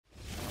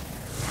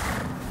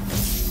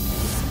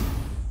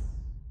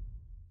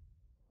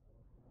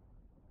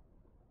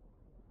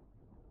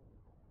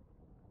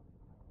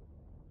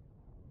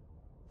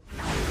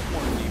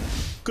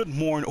Good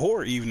morning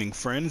or evening,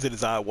 friends. It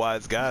is I,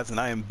 WYZEGUISE, and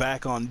I am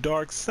back on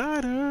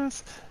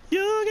Darksiders.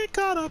 You get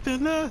caught up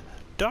in the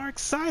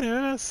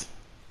Darksiders.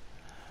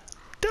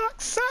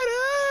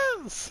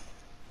 Darksiders!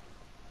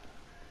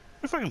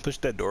 If I can push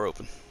that door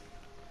open.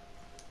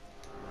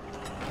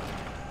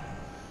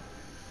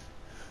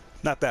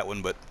 Not that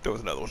one, but there was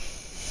another one.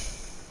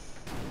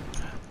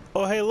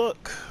 Oh, hey,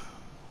 look.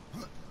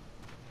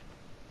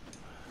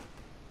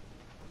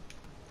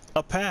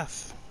 A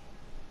path.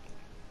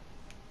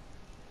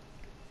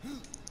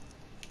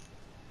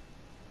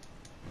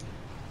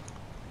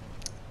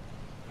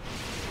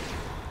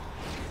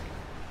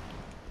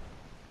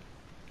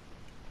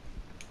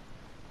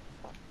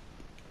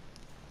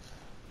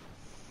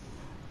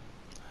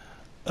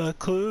 A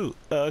clue,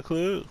 a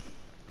clue.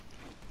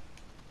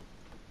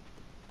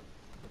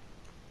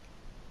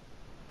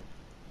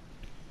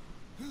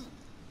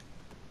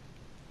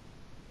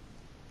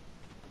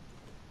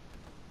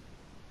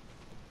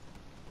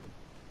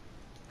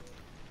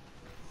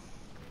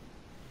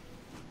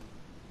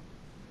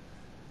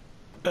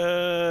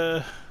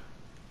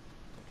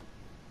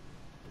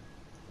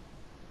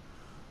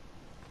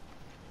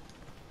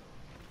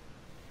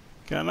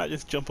 Can I not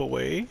just jump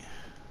away?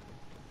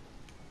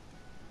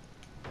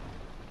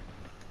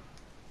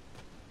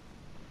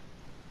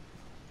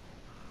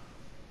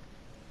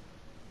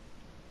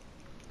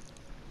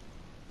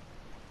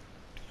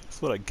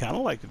 That's what I kind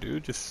of like to do,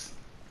 just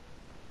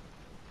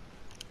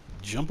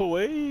jump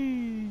away.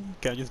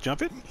 Can I just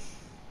jump it?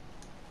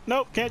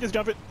 Nope, can't just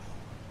jump it.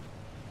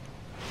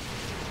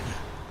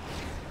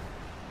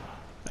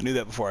 I knew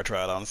that before I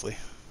tried, honestly.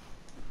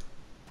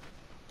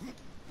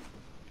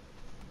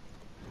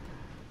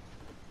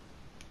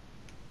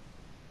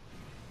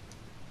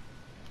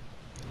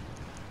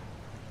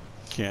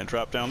 Can't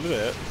drop down to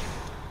that.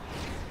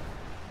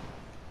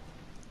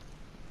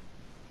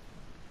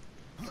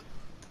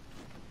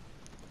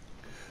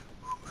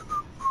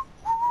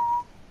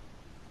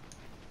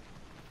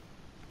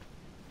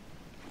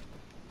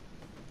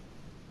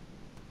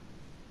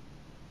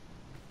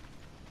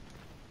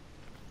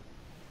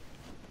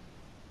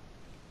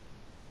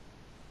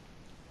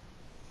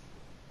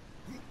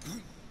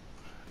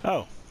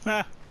 Oh,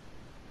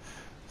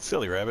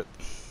 silly rabbit.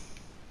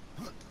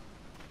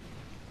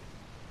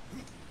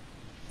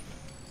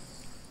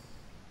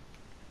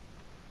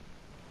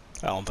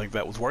 I don't think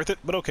that was worth it,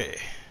 but okay.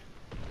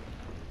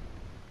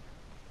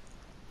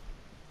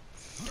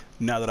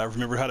 Now that I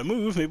remember how to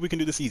move, maybe we can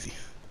do this easy.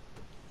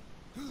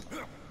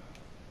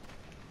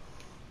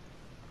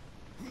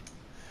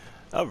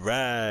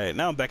 Alright,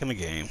 now I'm back in the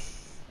game.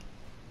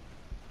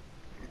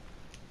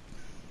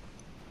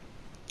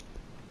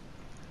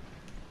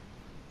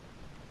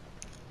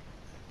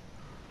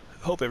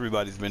 Hope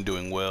everybody's been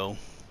doing well.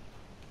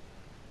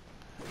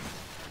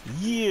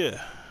 Yeah.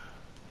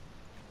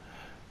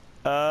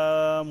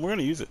 We're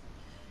gonna use it.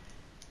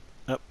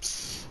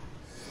 Oops.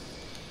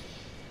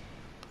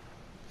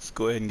 Let's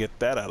go ahead and get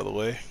that out of the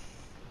way.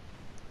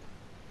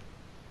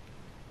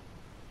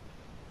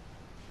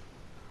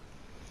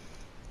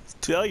 Let's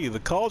tell you, the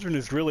Cauldron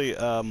is really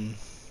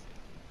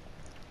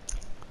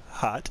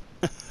hot.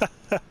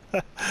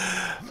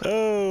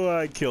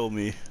 Oh, kill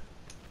me.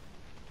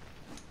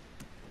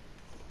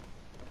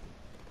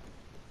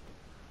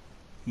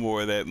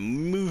 More of that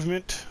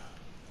movement.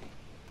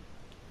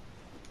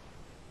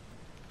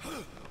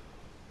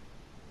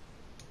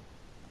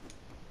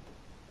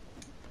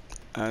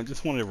 I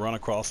just wanted to run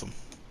across them.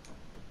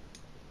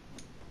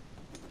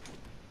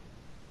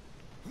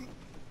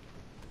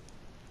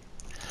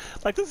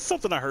 Like, this is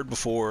something I heard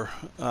before,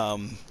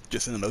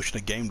 just in the notion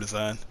of game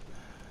design.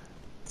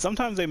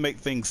 Sometimes they make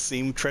things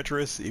seem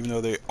treacherous, even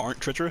though they aren't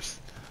treacherous.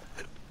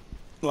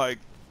 Like,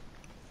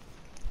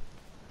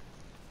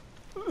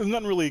 there's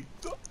nothing really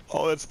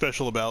all that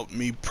special about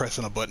me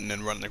pressing a button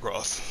and running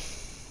across.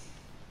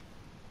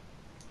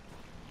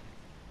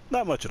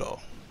 Not much at all.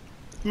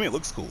 I mean, it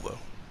looks cool, though.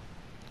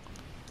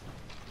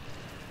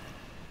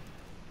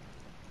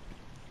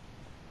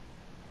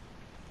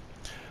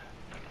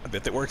 I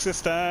bet that works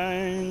this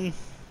time.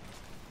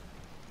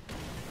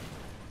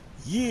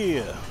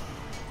 Yeah.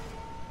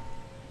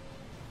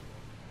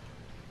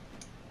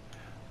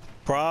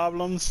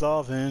 Problem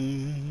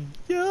solving.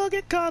 You'll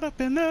get caught up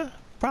in the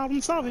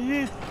problem solving.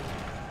 Yeah.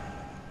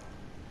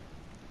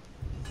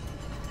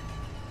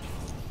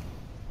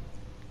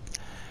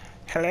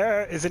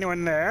 Hello, is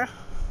anyone there?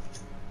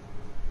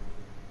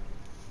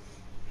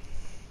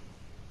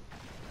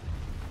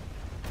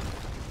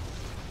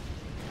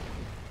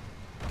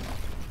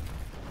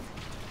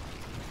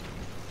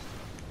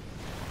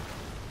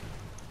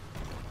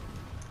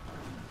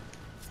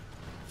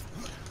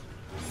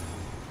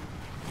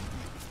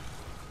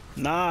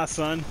 Nah,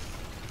 son.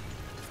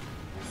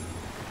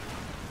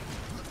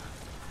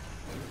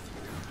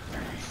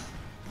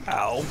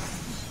 Ow.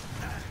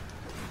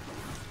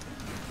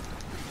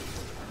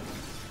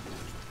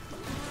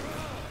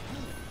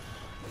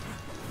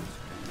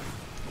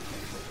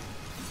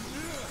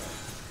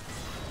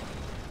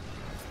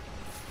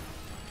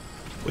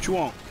 What you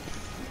want?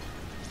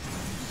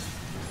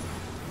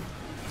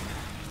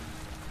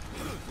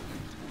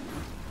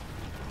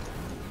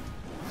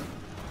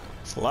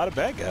 It's a lot of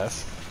bad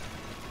guys.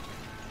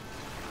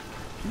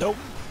 Nope.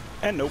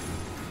 And nope.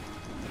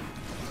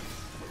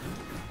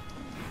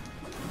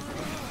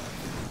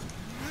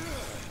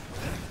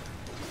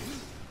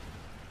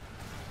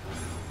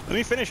 Let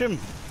me finish him.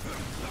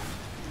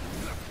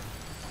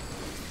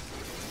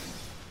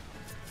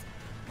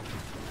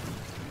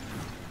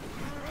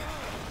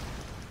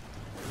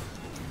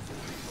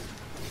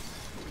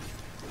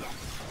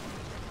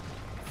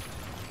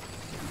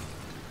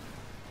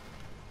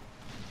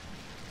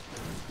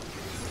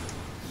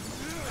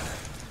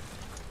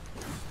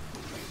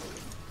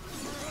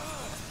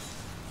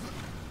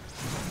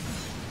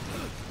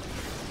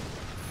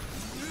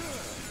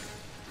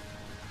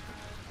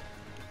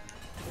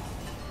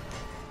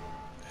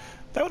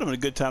 That would have been a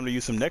good time to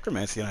use some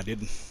necromancy, and I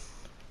didn't.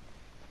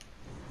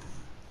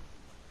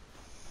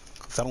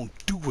 Because I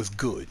don't do what's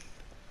good.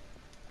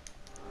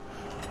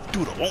 Do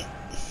what I want.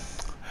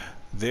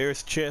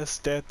 There's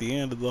chest at the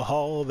end of the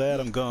hall that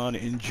I'm gonna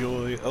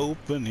enjoy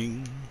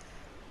opening.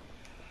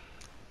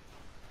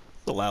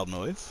 It's a loud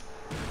noise.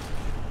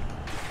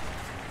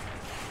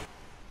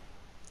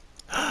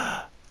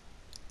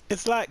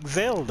 It's like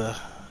Zelda.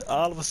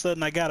 All of a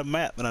sudden I got a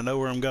map and I know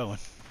where I'm going.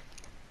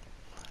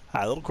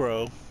 Hi, little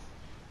crow.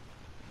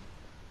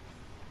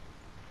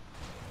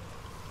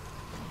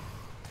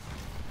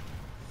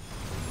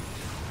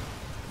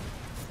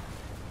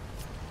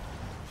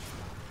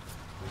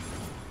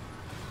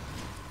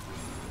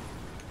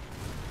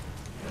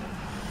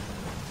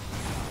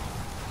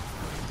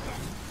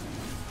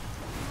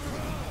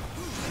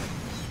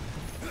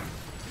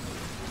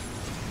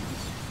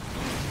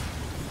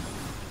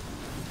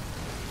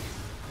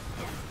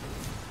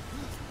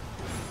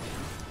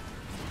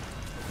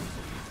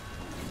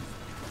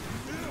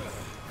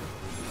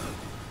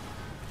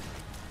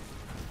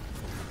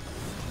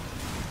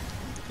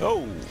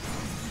 Oh!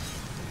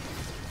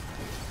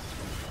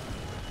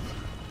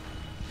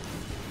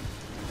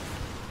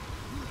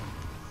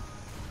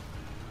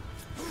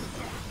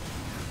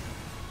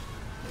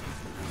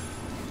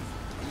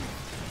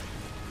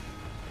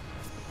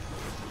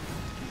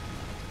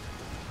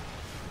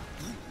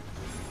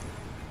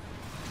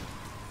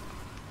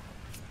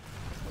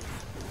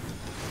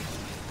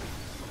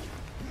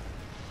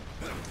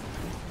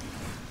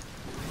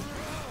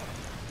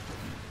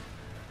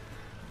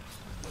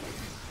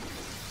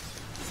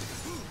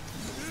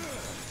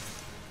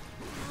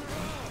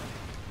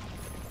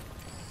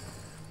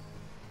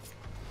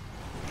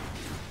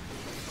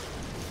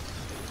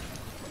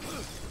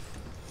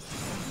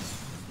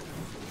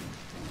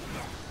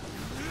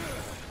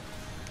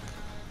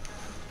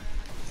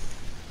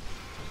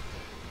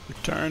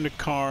 Return to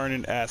Karn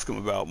and ask him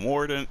about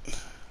Mordant.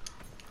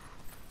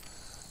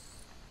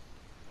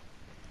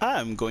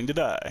 I'm going to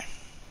die.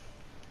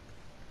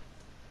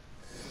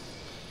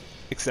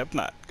 Except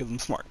not, because I'm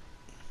smart.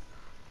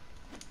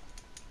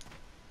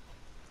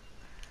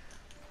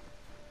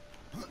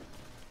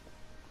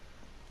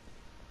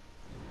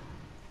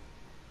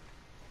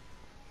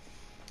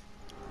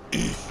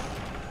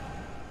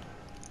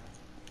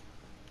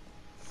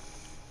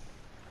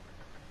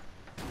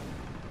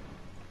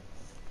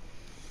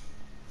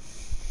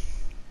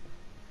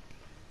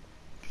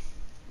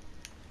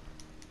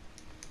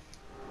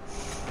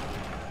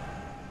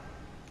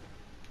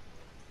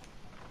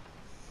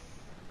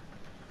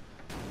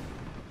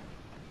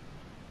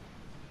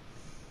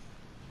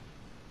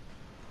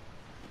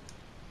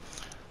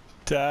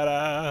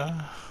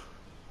 Ta-da!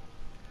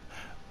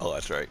 Oh,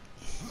 that's right.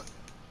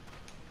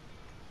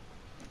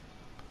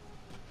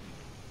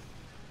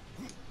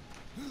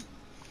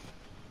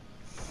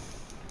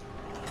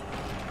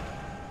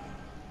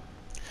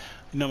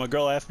 You know, my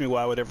girl asked me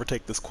why I would ever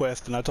take this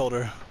quest, and I told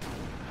her,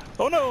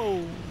 oh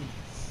no!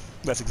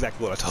 That's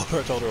exactly what I told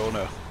her. I told her, oh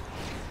no.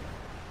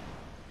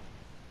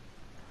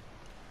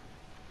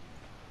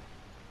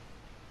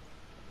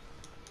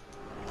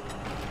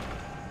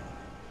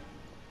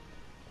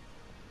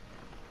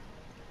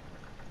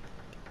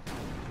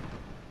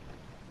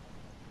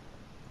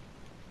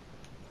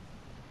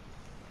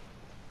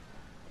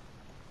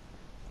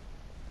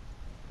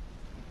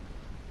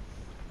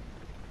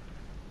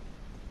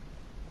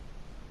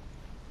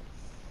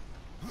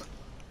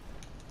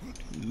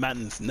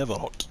 Man's never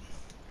hot.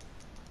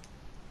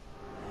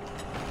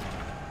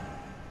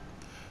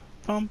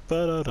 Bum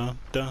ba da dun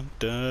dun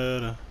da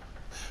da.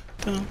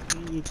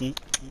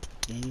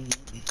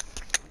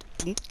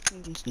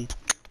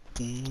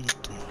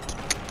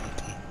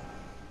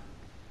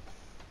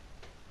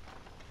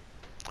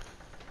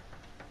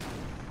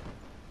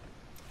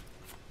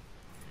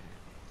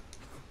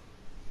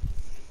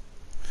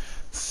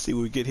 See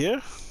what we get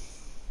here.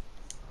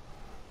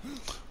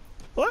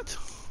 What?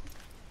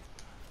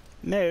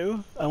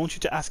 No, I want you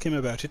to ask him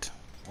about it.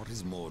 What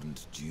is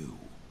Mordant dew?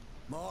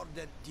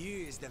 Mordant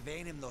dew is the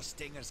venom those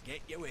stingers get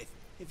you with,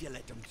 if you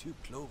let them too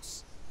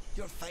close.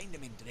 You'll find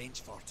them in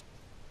Drangeforth.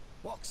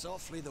 Walk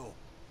softly though.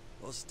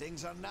 Those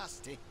stings are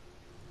nasty.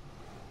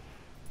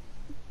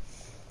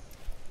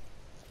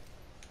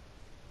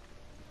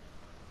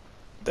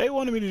 They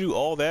wanted me to do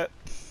all that.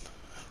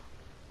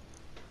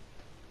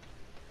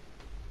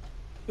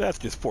 That's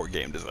just poor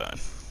game design.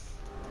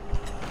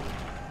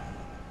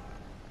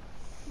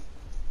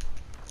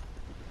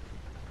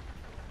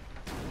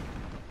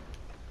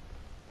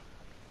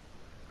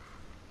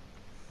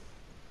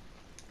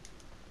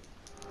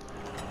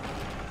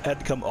 I had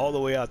to come all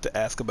the way out to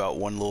ask about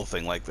one little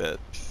thing like that.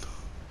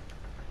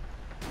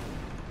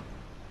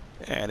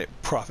 And it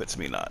profits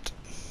me not.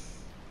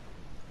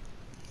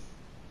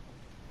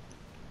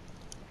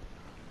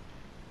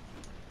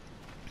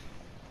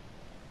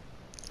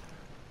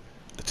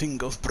 The thing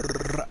goes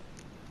brrrr,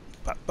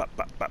 bop, bop,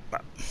 bop, bop,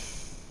 bop.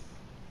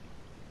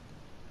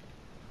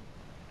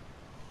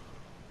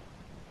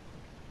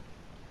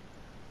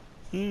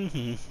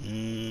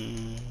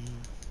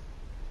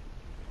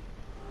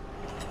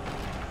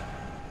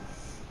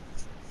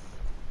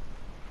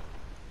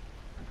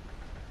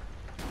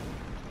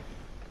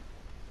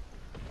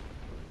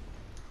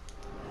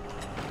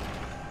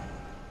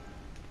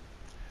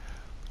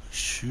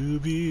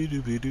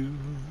 Shooby-dooby-doo.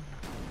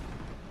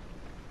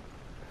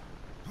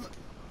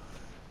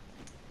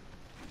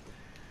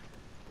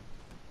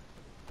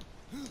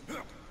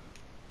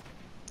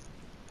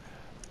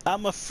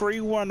 I'm a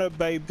free runner,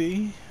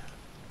 baby.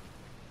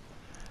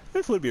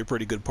 This would be a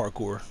pretty good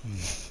parkour.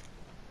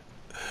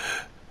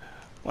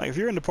 Like, if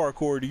you're into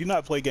parkour, do you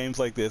not play games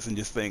like this and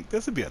just think,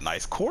 this would be a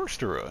nice course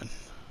to run?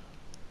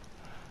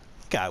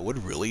 Guy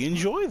would really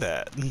enjoy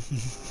that.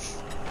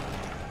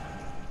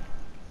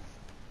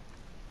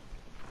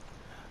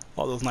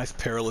 All those nice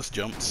perilous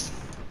jumps.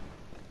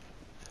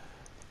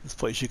 This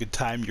place you could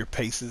time your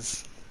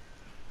paces.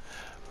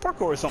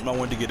 Parkour is something I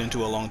wanted to get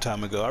into a long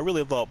time ago. I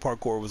really thought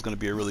parkour was going to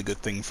be a really good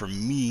thing for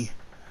me,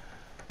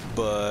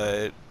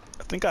 but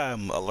I think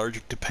I'm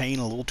allergic to pain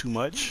a little too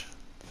much.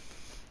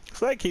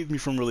 So that keeps me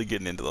from really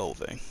getting into the whole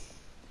thing.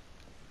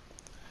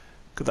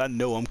 Because I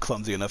know I'm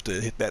clumsy enough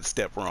to hit that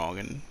step wrong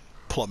and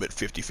plummet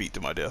 50 feet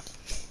to my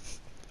death.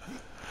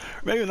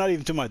 Maybe not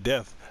even to my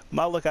death.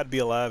 My luck I'd be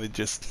alive is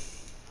just...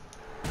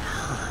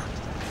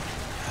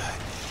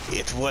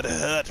 It would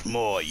hurt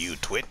more, you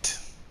twit.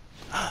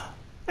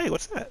 Hey,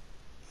 what's that?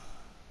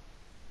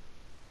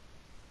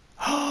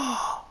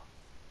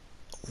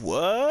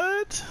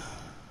 What?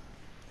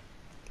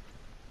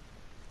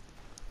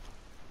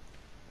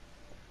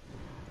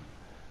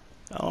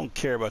 I don't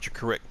care about your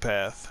correct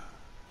path.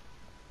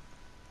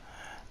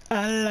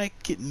 I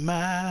like it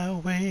my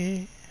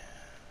way.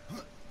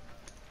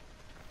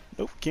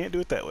 Nope, can't do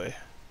it that way.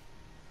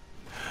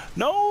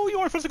 No, you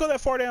weren't supposed to go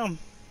that far down.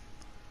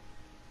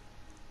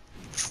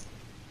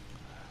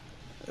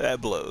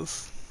 That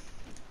blows.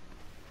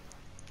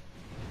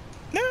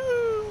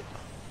 No!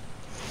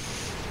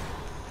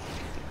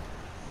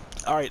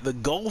 Alright, the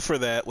goal for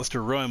that was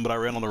to run, but I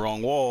ran on the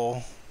wrong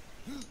wall.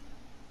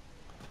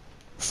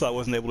 So I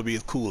wasn't able to be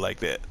as cool like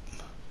that.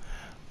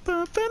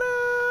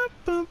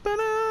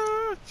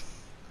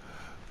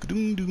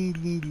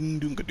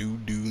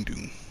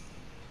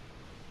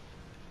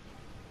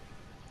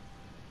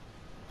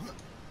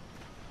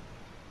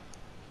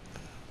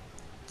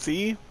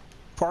 See?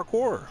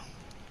 Parkour.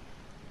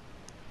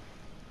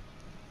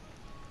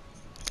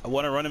 I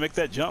want to run and make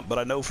that jump, but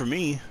I know for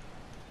me,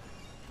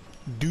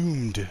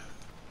 doomed.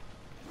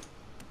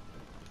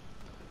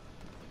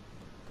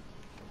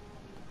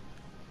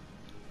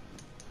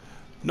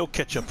 No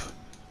ketchup.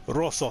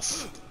 Raw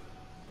sauce.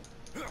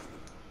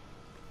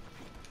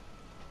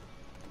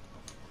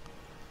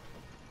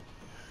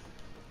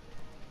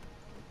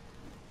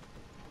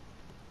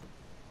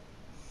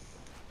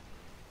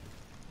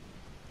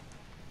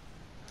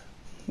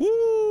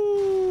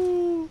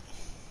 Woo! I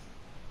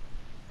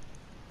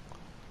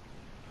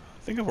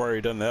think I've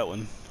already done that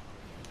one.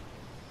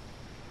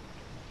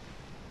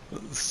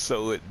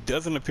 So it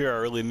doesn't appear I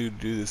really need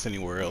to do this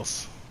anywhere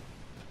else.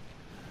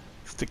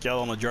 Stick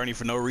y'all on a journey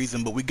for no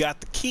reason, but we got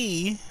the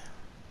key.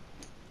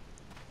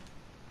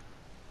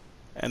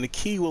 And the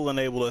key will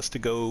enable us to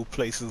go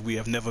places we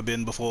have never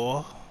been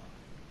before.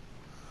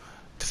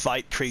 To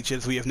fight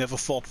creatures we have never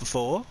fought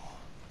before.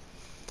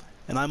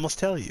 And I must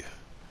tell you,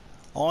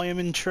 I am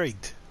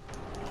intrigued.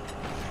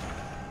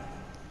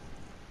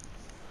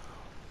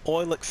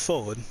 I look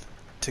forward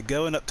to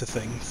going up to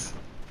things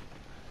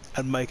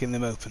and making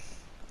them open.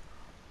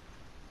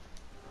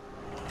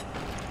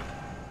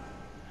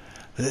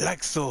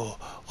 Like so,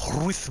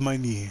 with my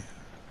knee.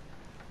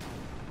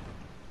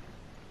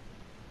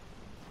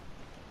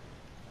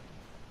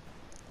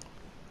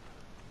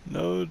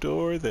 No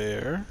door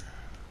there.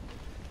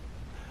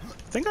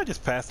 I think I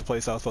just passed the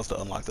place I was supposed to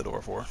unlock the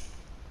door for.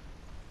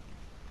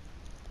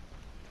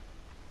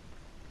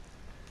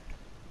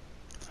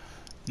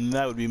 And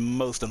that would be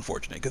most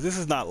unfortunate, because this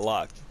is not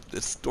locked.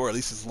 This door at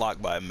least is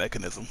locked by a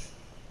mechanism.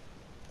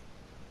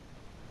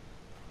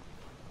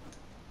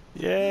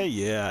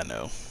 Yeah, I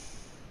know.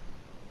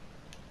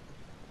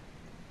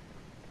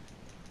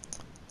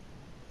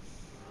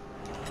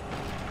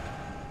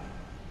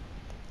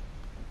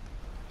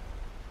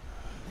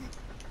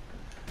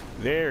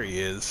 There he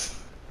is.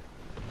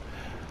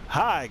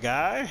 Hi,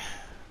 guy.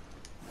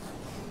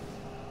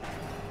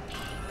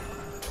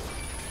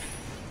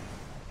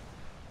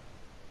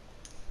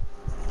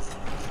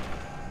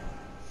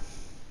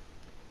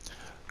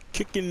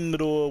 Kicking the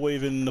door,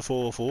 waving the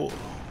 4-4.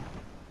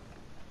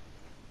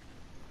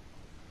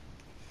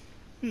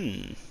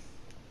 Hmm.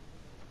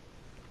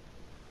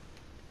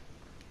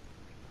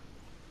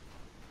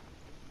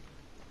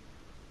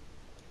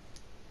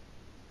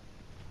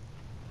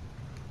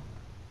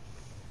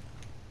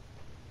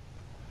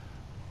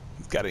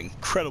 He's got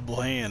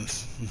incredible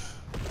hands.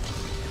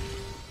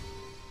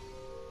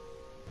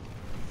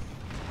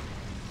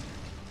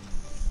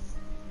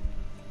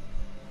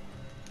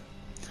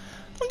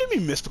 Don't give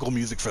me mystical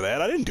music for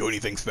that. I didn't do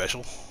anything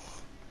special.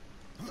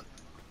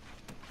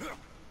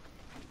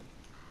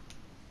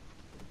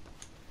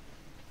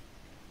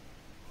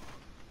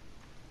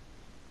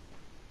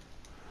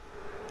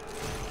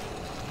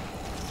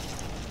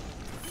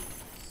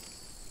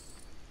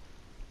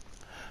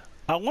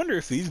 I wonder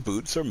if these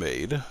boots are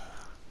made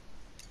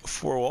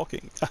for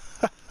walking.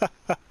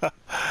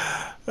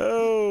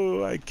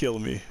 Oh, I kill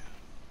me.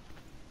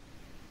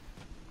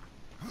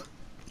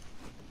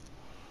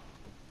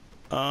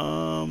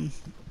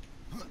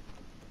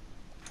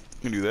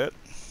 Can do that.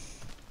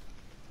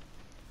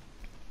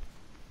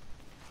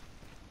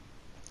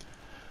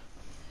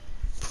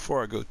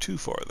 Before I go too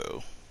far,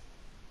 though.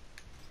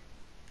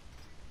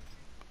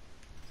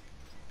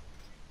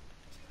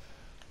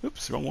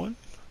 Oops, wrong one.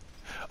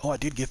 Oh, I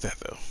did get that,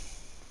 though.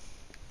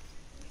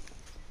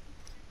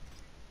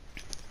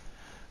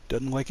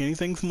 Doesn't look like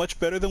anything's much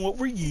better than what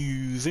we're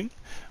using.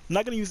 I'm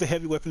not going to use the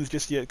heavy weapons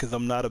just yet because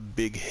I'm not a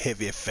big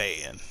heavy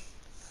fan.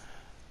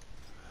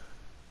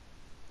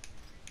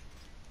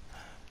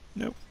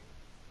 Nope.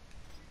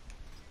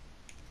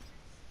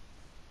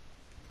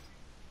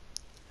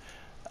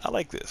 I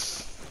like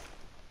this.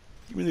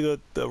 Give me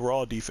the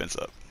raw defense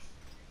up.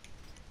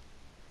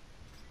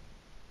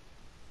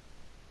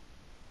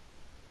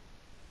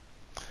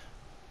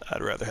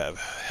 I'd rather have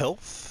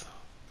health.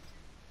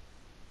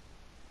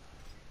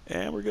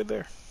 And we're good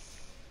there.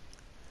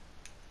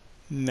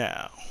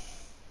 Now.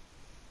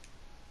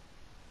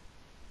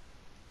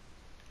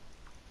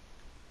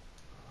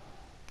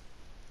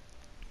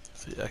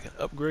 See, I can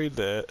upgrade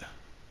that.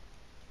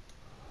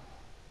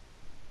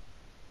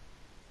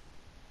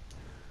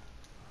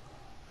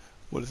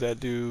 What does that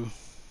do?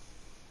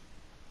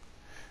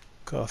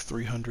 Cost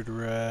 300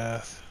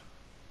 wrath.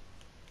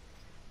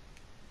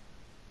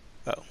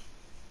 Oh.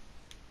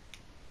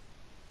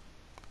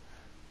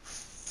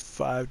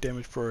 5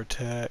 damage per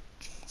attack.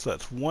 So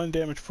that's 1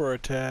 damage per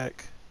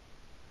attack.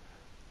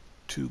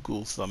 2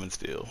 ghoul summon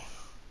steel.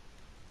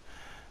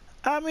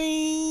 I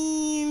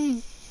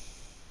mean,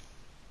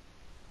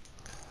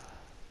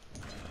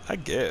 I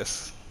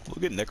guess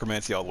we'll get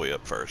necromancy all the way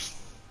up first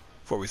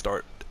before we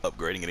start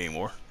upgrading it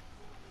anymore.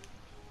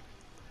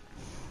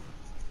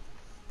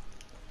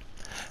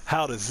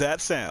 How does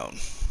that sound?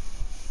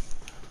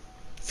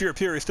 Fear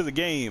appears to the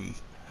game.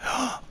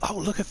 Oh,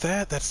 look at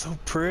that. That's so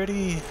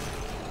pretty.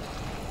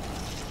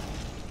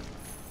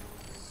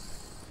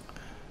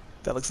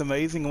 That looks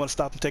amazing. I want to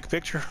stop and take a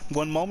picture.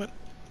 One moment.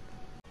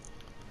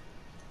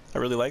 I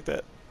really like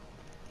that.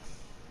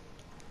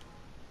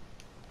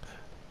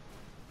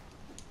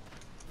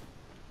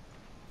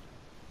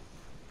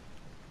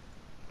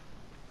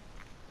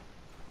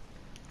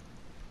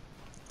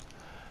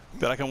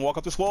 Bet I can walk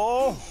up this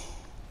wall.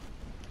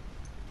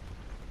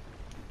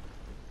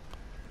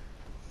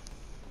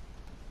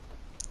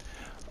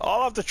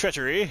 All of the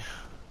treachery.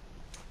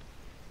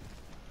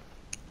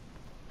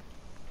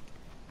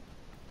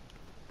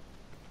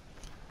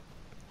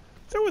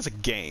 There was a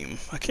game,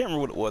 I can't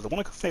remember what it was. I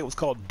want to say it was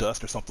called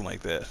Dust or something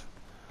like that,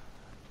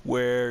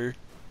 where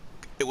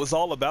it was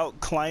all about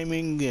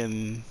climbing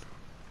and,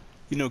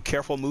 you know,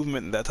 careful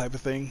movement and that type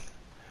of thing.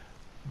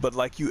 But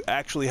like you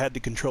actually had to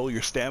control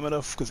your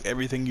stamina because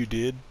everything you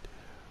did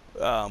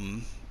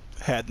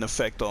had an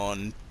effect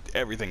on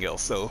everything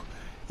else. So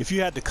if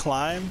you had to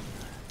climb,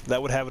 that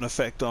would have an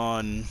effect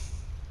on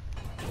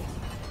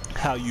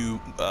how you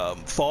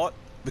fought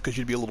because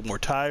you'd be a little more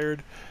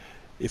tired.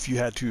 If you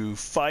had to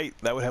fight,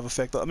 that would have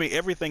effect on, I mean,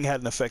 everything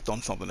had an effect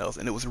on something else,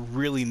 and it was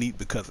really neat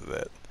because of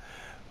that.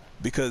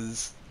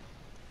 Because,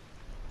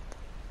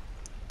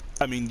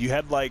 I mean, you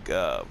had like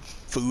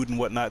food and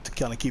whatnot to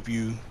kind of give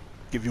you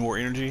more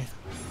energy.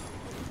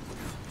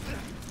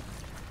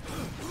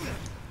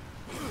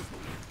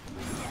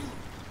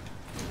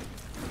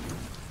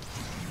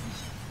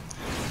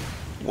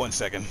 One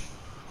second.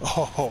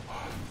 Oh.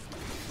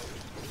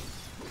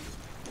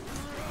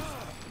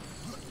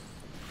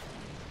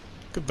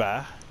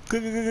 Goodbye.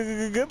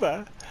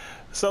 Goodbye.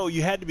 So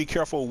you had to be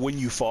careful when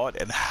you fought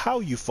and how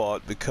you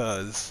fought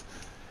because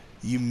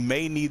you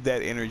may need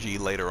that energy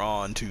later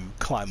on to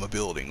climb a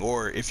building.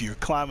 Or if you're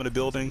climbing a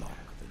building,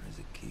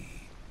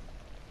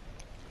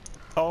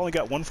 I only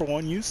got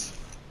 1-for-1 use.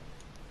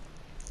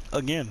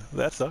 Again,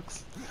 that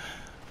sucks.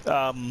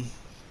 But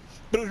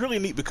it was really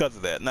neat because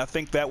of that. And I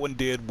think that one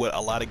did what a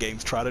lot of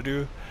games try to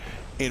do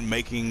in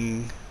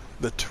making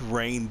the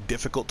terrain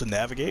difficult to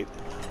navigate.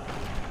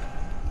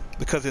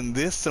 Because in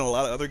this and a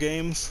lot of other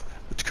games,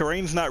 the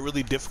terrain's not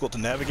really difficult to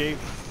navigate.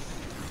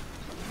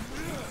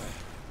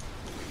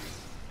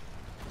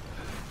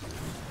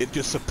 it's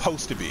just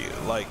supposed to be.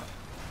 Like,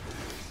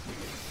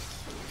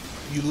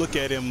 you look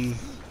at him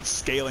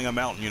scaling a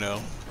mountain, you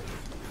know,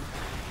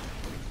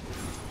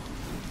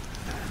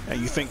 and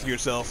you think to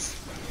yourself,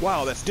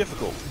 wow, that's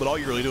difficult, but all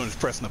you're really doing is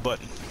pressing a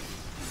button.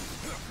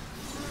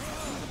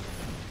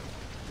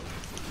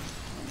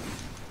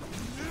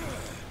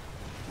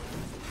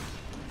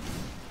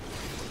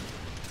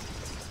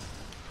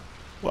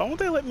 Why won't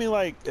they let me,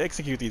 like,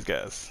 execute these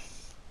guys?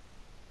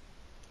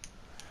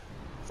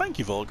 Thank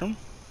you, Vulcan.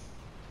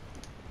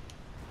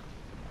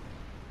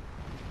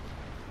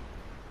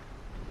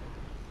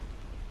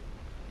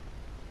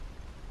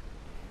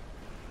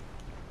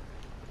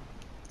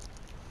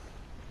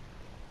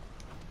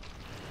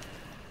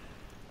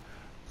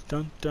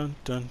 Dun dun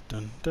dun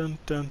dun dun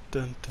dun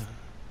dun dun.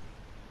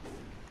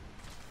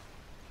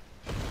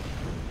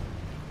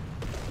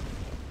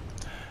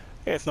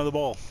 Hey, it's another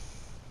ball.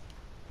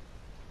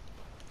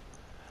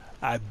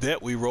 I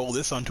bet we roll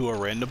this onto a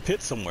random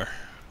pit somewhere.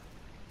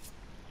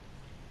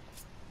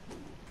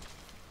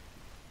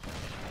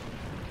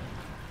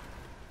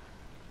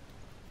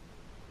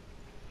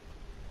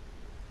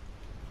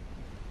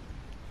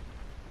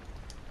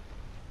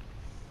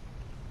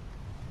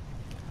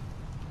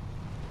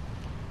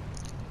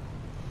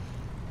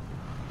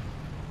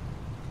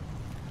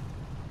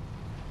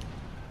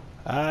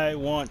 I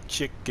want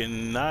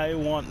chicken, I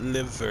want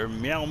liver,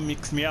 meow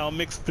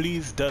mix,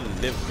 please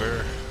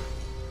deliver.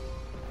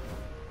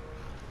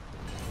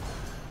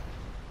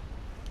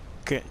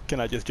 Can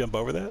I just jump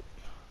over that?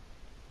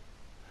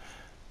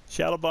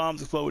 Shadow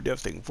bombs explode with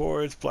devastating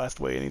force, blast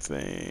away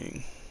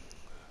anything.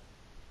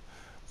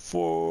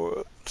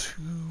 To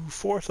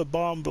force a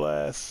bomb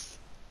blast.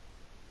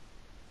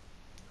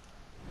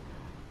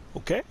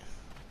 Okay.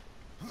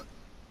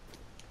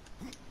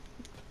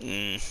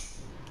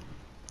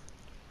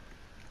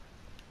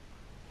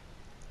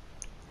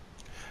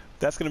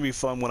 That's gonna be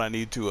fun when I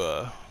need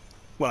to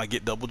when I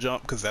get double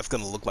jump, because that's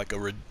gonna look like a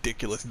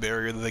ridiculous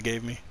barrier that they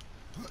gave me.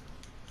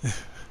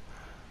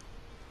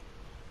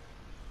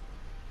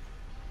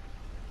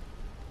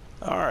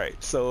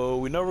 Alright, so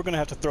we know we're gonna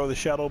have to throw the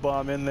shadow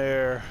bomb in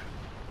there.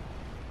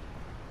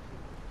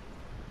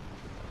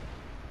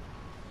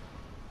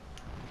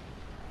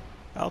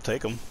 I'll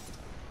take them.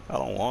 I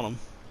don't want them.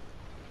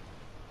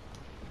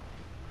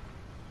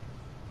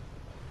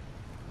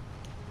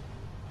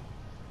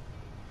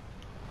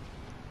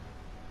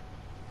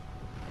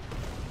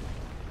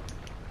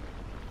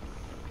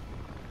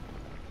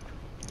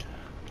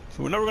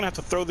 So we know we're gonna have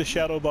to throw the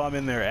shadow bomb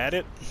in there at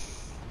it.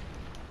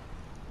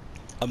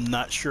 I'm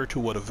not sure to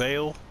what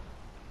avail.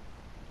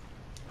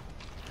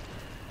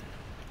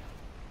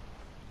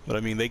 But I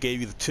mean, they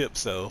gave you the tip,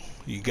 so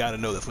you gotta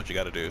know that's what you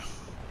gotta do.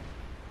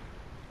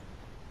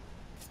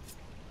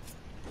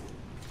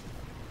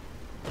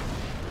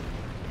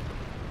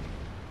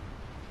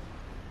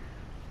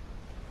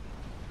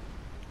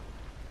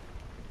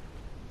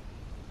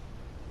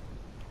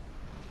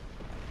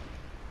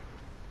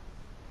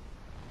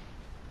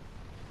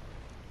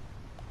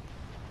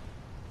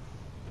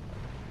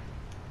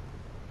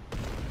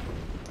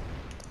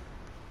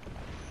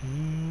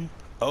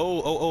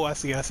 Oh, I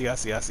see.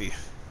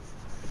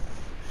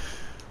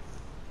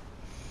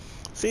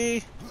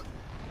 See?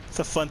 It's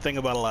a fun thing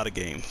about a lot of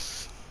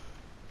games.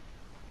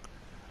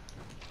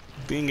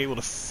 Being able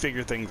to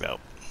figure things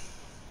out.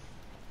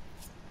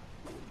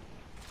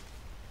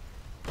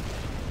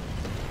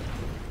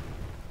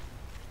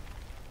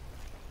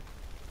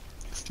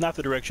 It's not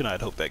the direction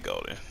I'd hoped they'd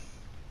go in.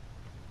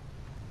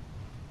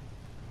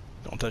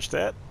 Don't touch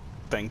that.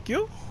 Thank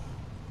you.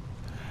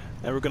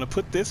 And we're gonna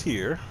put this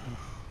here.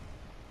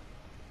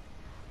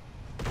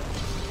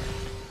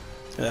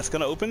 And that's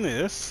gonna open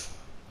this.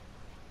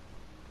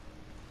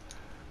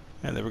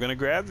 And then we're gonna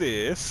grab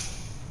this.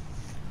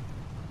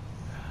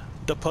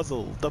 The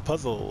puzzle.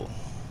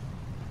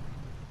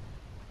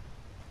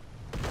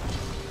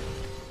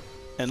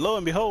 And lo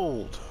and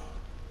behold.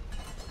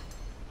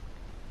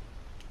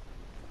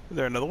 Is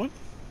there another one?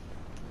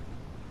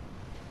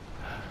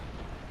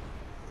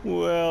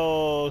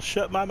 Well,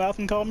 shut my mouth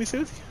and call me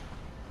Susie.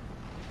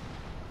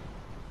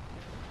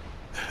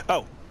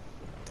 Oh.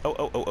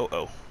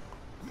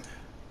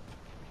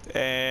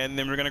 And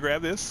then we're gonna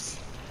grab this.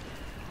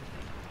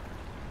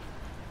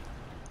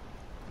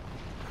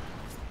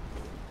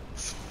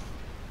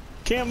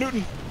 Cam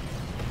Newton.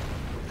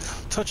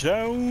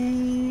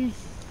 Touchdown.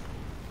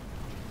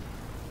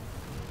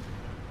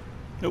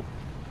 Nope.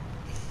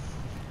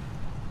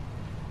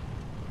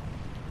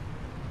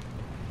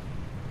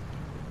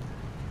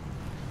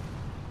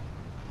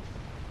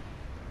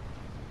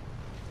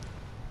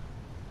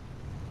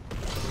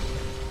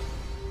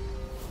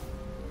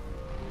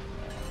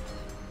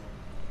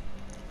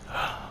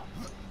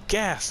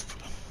 Gasp!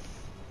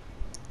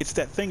 It's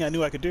that thing I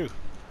knew I could do.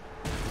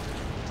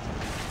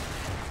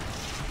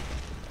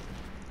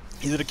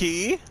 Is it a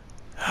key?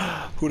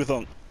 Who'd have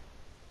thunk?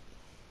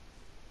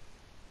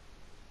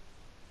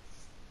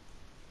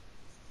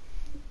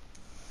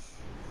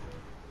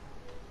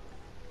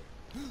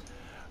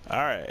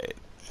 Alright.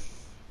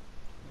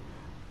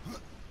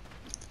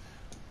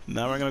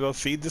 Now we're gonna go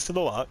feed this to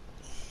the lock.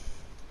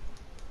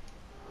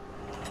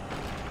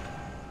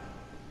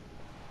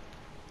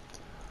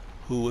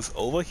 Who is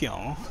over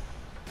here?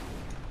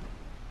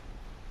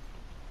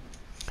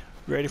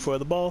 Ready for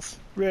the boss?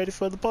 Ready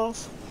for the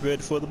boss?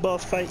 Ready for the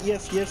boss fight?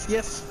 Yes, yes,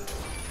 yes.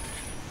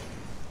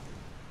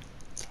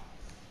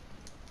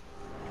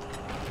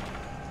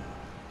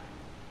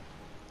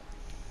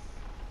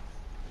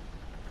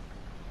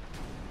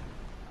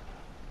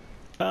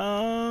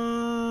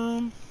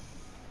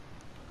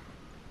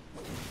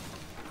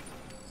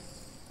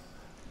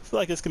 I feel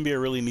like this can be a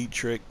really neat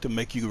trick to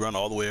make you run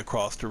all the way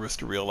across to risk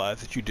to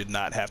realize that you did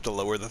not have to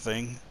lower the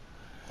thing.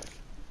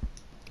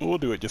 We'll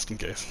do it just in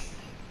case.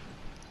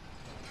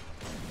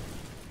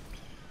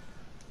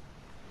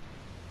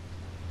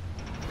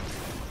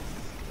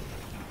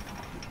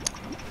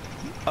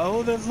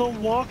 Oh, there's a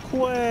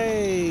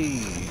walkway!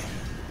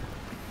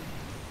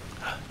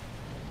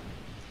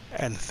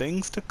 And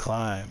things to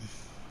climb.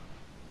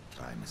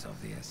 Time is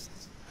of the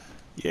essence.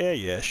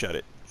 Yeah, shut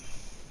it.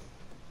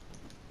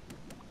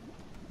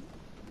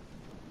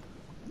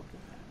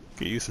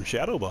 Could use some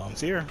shadow bombs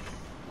here.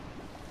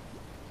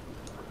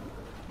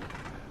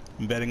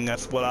 I'm betting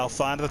that's what I'll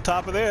find at the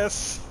top of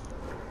this.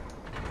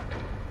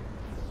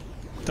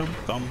 Dum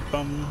bum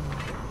bum.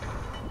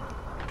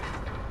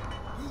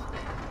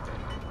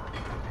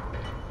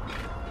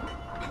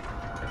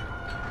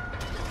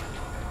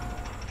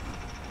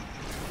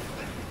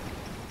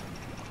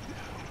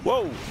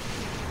 Whoa!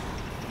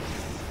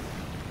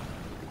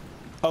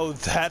 Oh,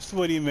 that's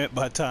what he meant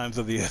by times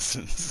of the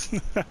essence.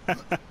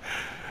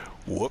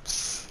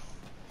 Whoops.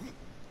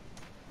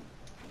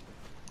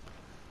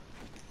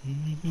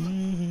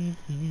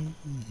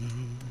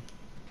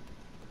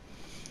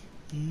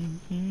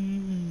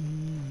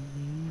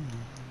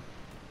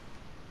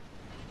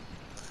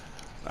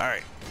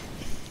 Alright.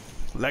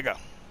 Lego.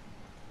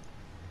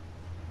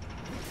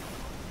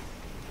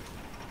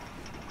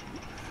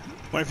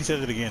 What if he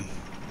says it again?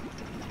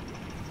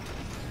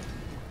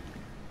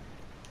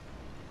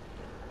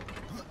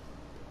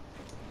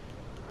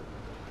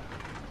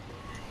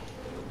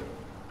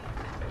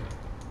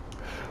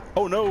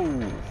 Oh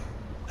no!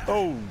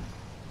 Oh!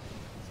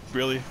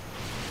 Really?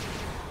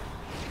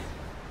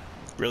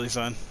 Really,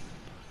 son?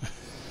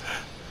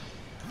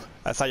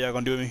 That's how y'all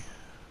gonna do me?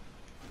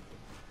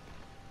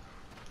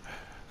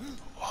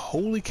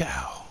 Holy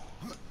cow.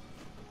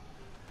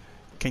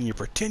 Can you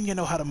pretend you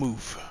know how to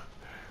move?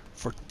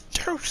 For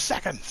 2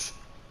 seconds!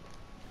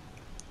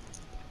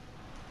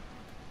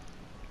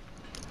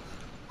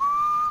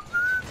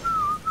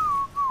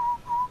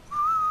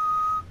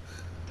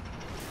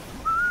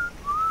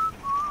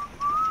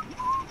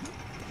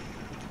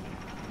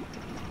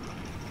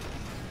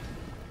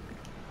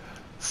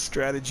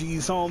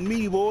 Strategies on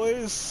me,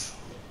 boys.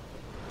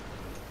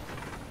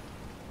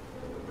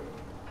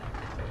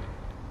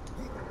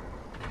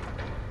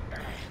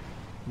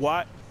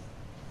 What?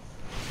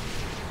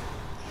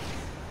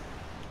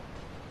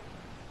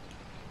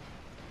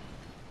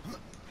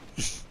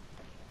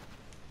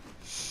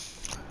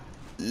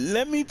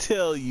 Let me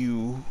tell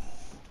you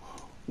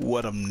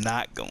what I'm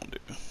not gonna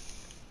do.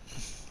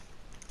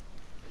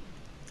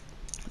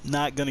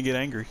 Not gonna get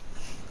angry.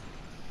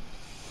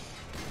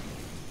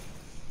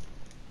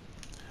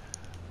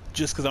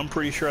 Just because I'm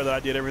pretty sure that I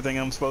did everything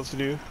I'm supposed to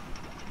do.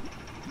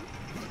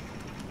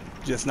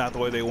 Just not the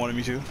way they wanted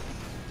me to.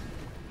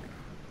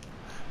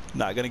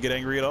 Not gonna get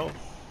angry at all.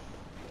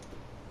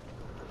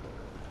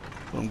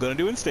 What I'm gonna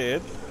do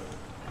instead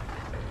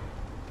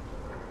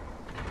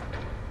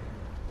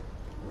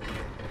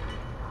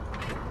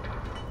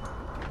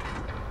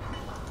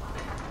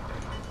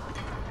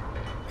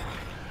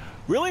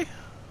really?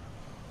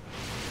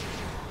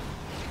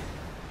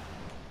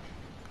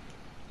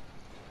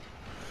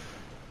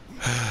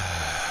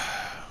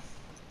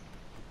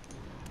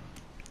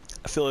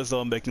 I feel as though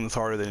I'm making this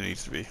harder than it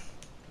needs to be.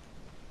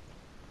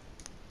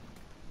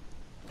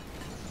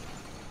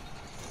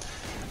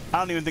 I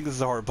don't even think this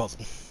is a hard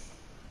puzzle.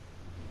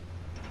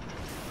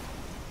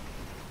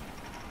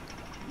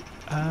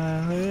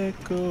 I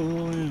let go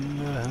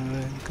and I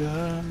let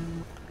God.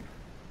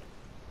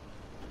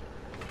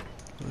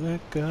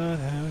 Let God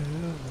have it.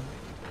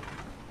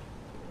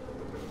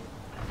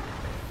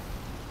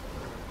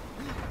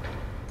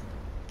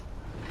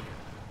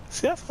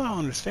 See, that's what I don't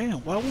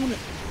understand. Why won't it?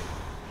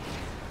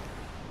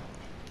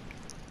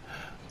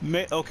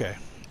 Okay.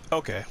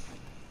 Okay.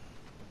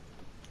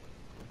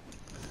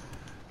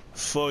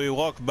 So we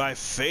walk by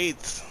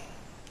faith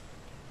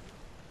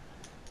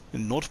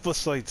and not by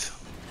sight.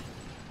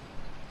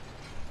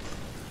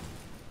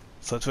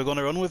 So that's what we're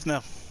gonna run with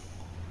now.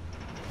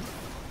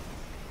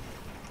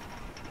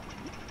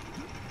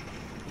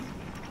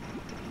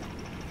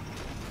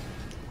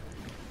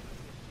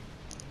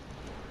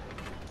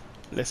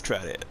 Let's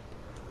try that.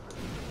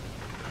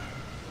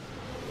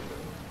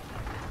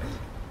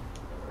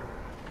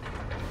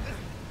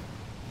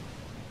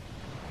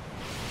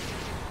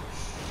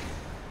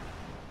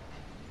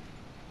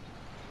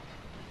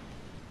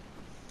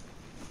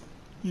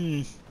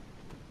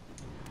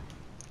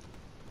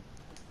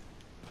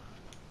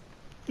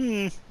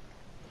 Hmm.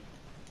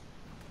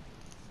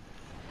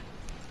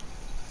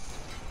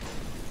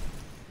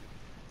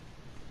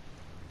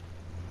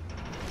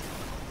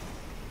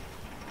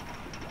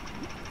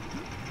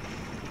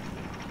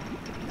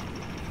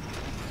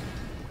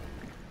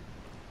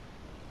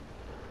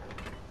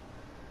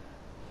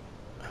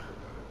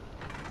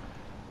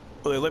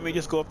 Will they let me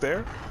just go up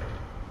there?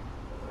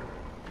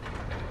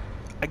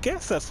 I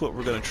guess that's what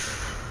we're gonna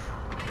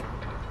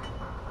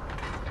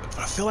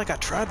I feel like I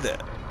tried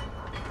that.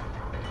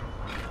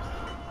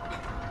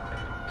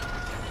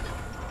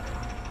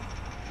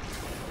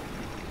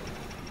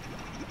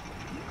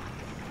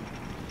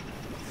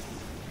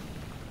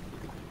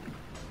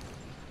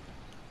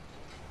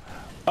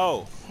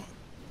 Oh.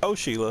 Oh,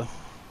 Sheila.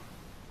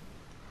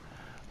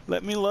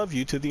 Let me love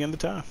you to the end of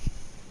time.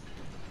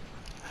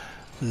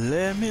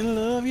 Let me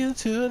love you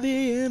to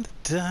the end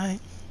of time.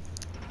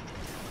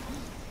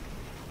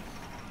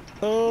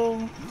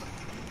 Oh.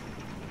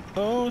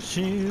 Oh,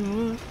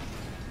 Sheila.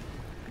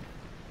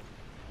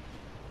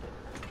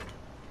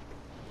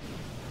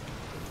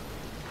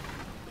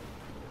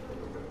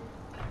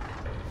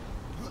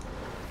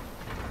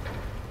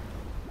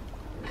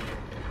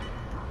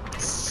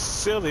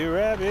 Silly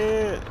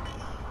rabbit.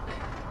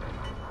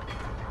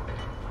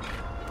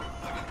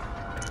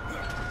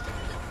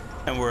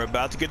 And we're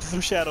about to get to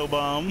some shadow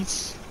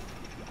bombs.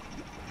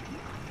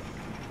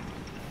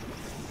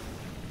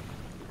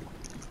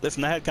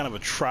 Listen, I had kind of a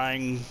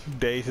trying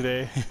day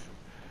today.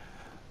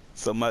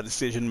 So my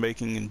decision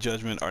making and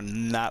judgment are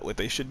not what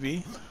they should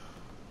be.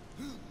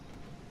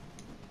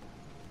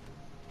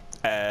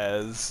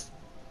 As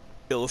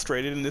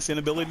illustrated in this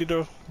inability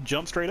to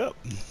jump straight up.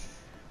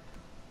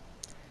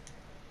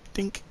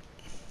 Dink.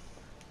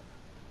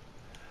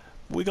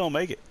 We gonna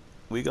make it.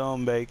 We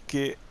gonna make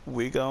it.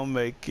 We gonna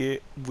make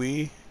it.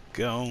 We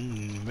gonna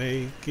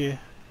make it.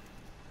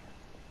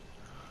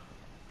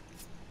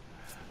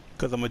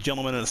 Because I'm a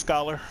gentleman and a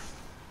scholar.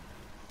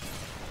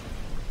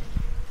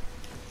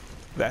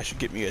 That should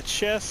get me a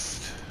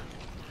chest.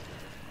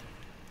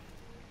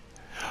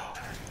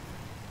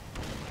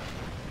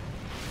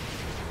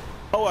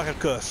 Oh, I can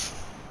cuss.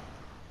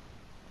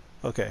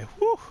 Okay.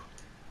 Woo.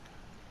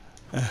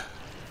 I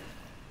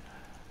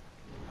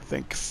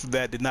think if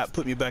that did not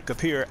put me back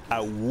up here, I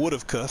would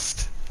have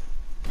cussed.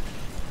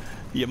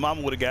 Your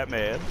mama would have got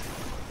mad.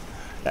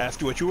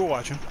 Asked you what you were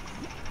watching.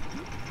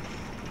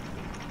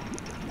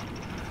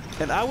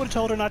 And I would have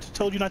told you not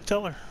to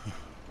tell her.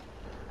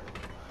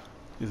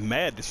 She's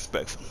mad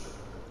disrespectful.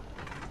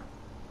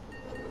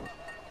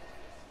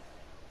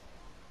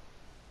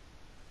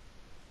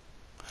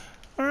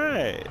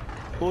 Alright.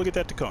 We'll get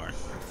that to Karn.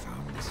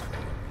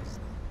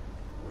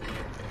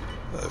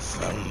 I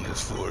found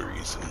this for a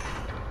reason.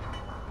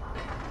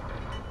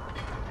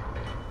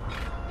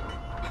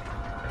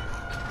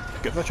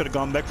 Guess I should have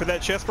gone back for that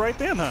chest right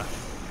then, huh?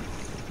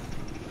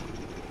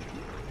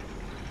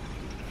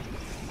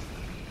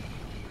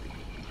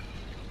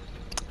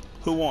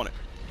 Who want it?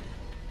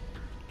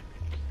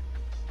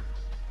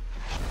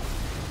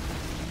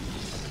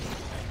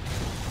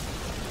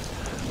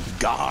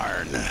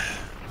 Garn.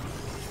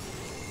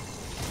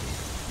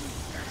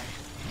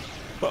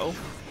 Uh-oh.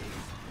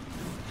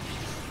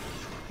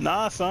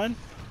 Nah, son.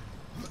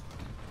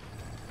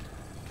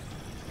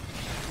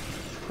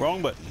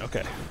 Wrong button.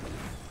 Okay.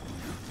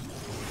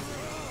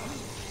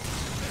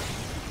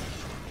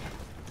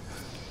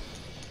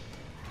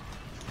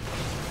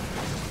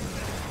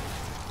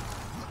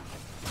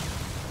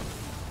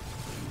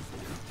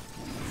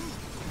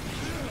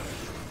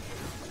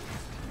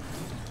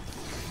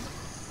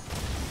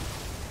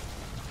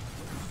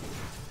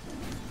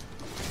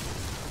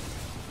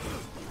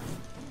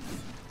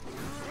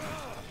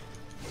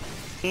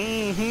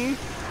 Mm-hmm.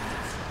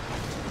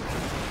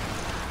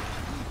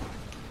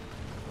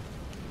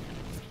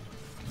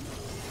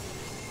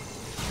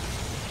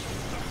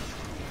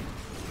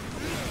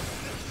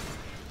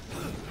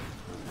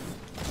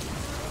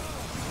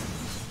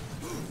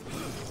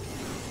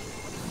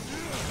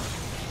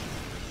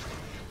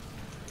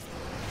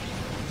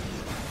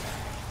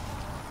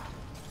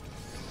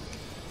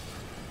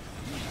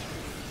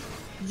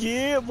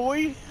 Yeah,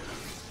 boy.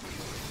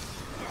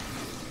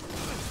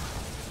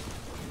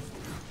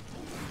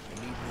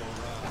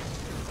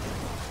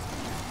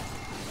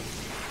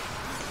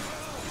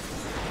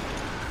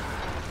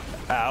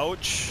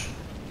 Ouch.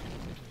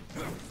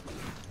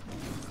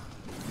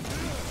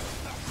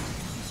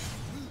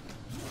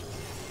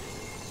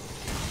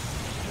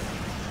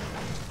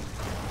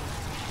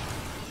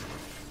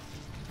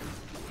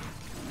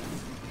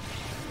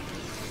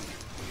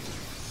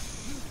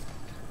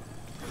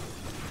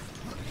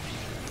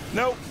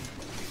 Nope.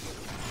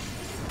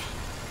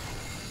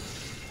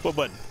 What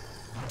button?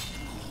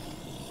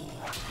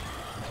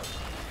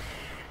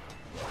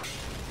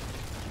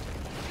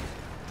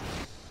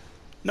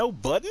 No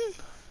button?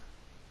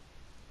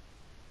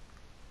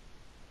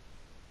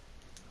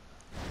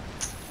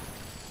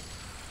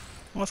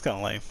 Well, that's kind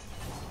of lame.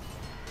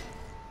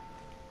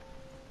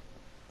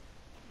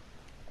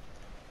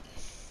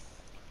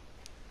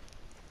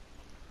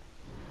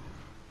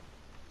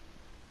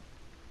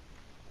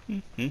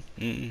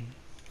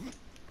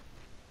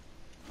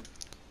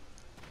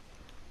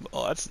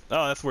 Oh,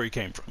 that's where he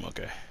came from.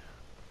 Okay,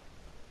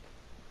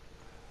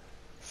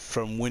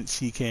 from whence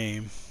he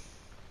came.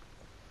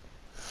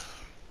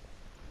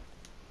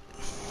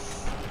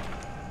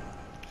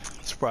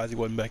 Surprised he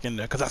wasn't back in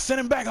there, cause I sent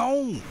him back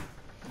home.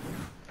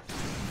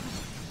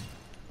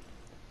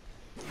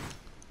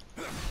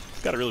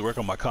 Got to really work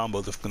on my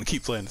combos if I'm gonna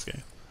keep playing this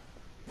game.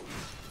 I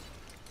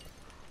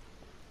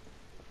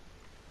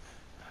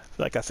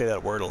feel like I say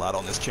that word a lot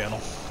on this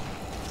channel.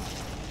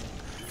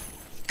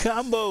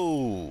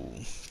 Combo!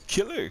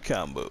 Killer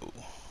combo.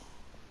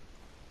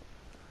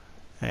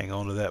 Hang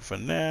on to that for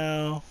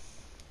now.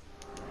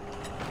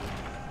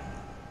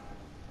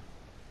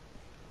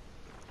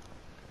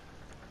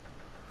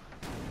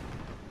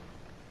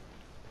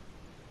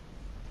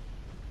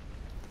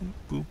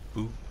 Boop,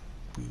 boop,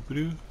 boop,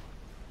 boop.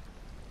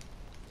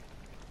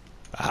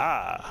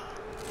 Aha!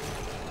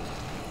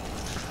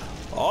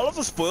 All of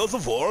the spoils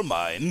of war are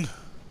mine.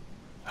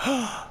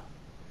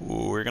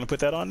 We're gonna put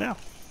that on now.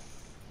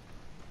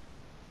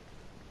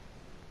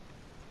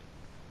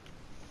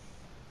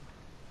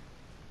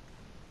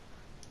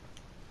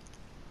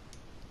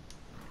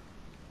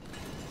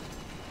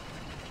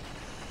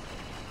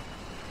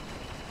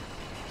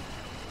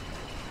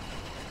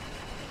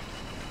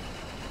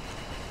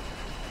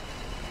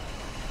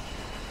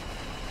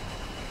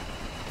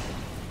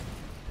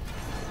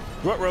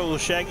 What roll,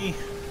 Shaggy?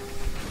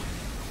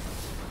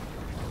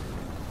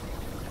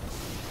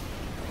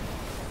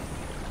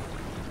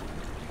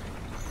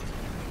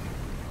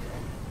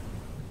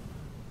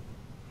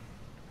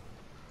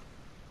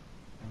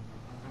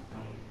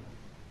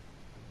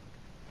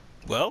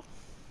 Well,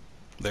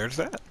 there's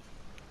that.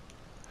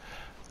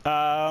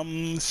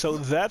 So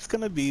that's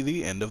gonna be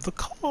the end of the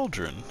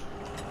Cauldron.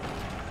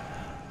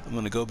 I'm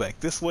gonna go back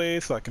this way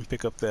so I can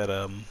pick up that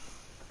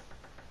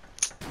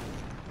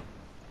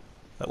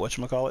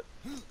whatchamacallit?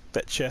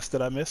 That chest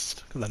that I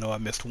missed, because I know I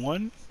missed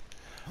one.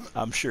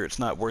 I'm sure it's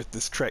not worth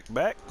this trek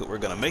back, but we're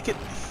gonna make it.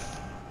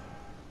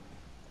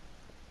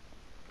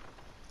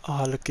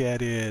 Oh, look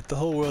at it. The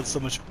whole world's so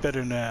much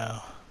better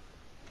now.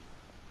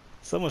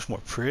 So much more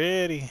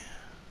pretty.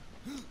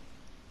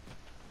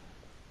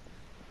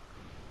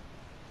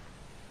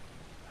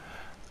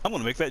 I'm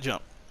gonna make that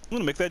jump. I'm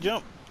gonna make that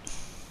jump.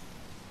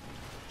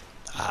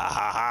 Ha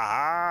ha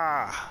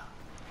ha ha!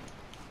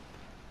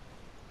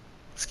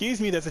 Excuse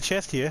me, there's a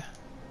chest here.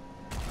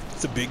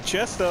 It's a big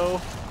chest, though.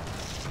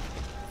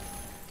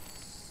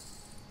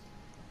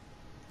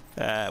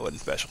 Ah, it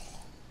wasn't special.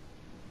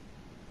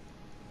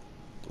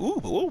 Ooh,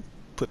 but we'll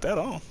put that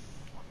on.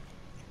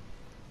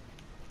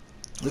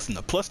 Listen,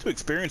 the +2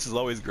 experience is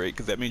always great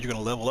because that means you're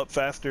going to level up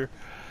faster,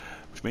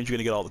 which means you're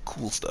going to get all the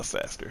cool stuff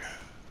faster.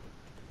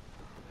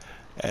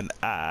 And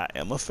I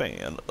am a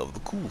fan of the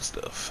cool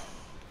stuff.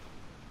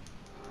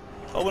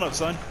 Open up,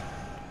 son.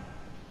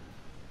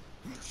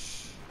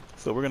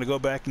 So we're gonna go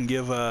back and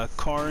give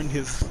Karn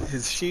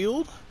his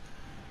shield,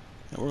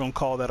 and we're gonna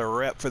call that a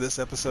wrap for this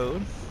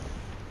episode.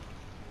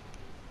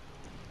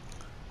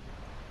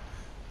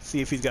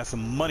 See if he's got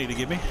some money to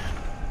give me.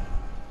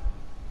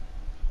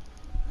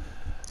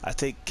 I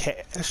take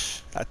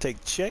cash. I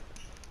take check.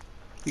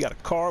 You got a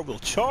card? We'll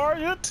charge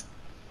it.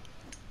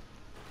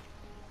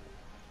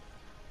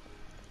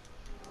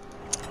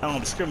 I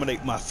don't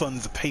discriminate my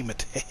funds of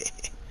payment.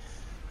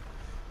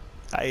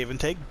 I even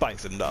take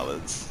bison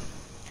dollars.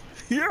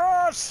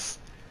 Yes!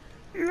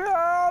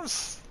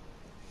 Yes!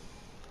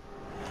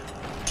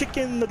 Kick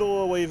in the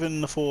door,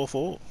 waving the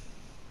 4-4.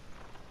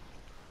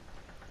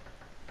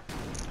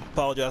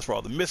 Apologize for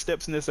all the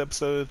missteps in this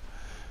episode.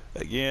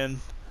 Again,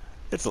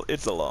 it's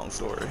a long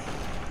story.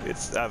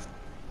 It's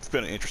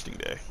been an interesting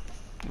day.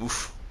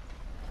 Oof.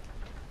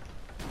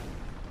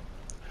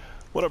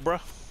 What up,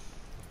 bruh?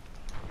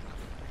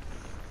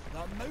 The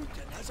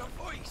mountain has a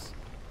voice.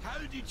 How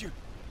did you?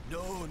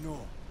 No,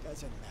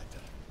 doesn't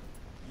matter.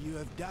 You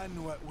have done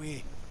what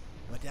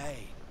I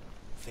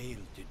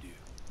failed to do.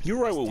 You're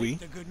right with we.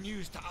 The good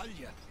news to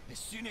Alya as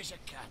soon as you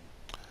can.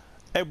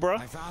 Hey, bruh.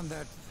 I found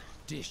that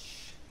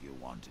dish you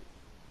wanted.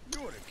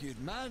 You're a good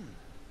man.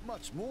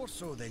 Much more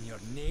so than your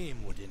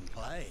name would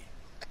imply.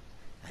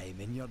 I'm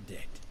in your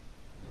debt.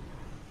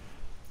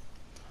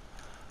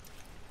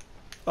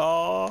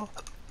 Aw,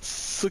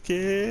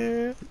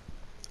 sucky.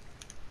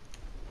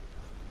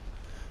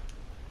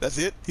 That's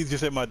it? He's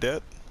just in my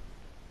debt?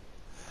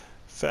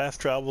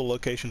 Fast travel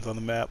locations on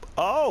the map.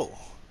 Oh!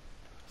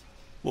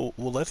 Well,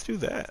 let's do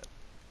that.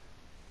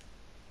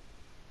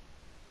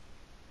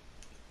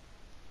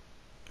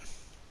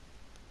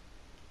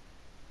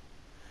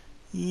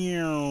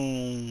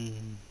 Is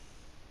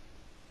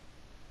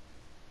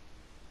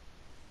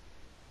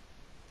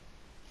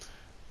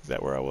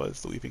that where I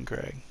was? The Weeping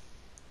Crag.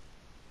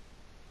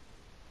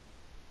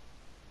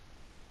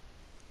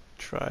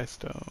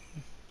 Tristone.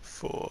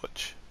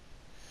 Forge.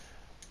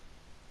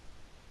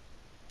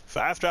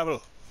 Fast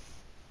travel!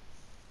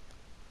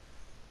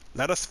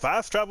 Let us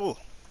fast travel!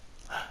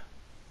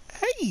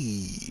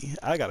 Hey!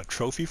 I got a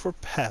trophy for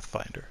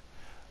Pathfinder.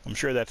 I'm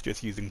sure that's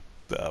just using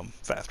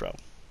fast travel.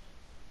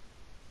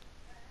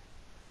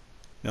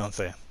 You know what I'm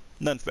saying?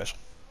 Nothing special.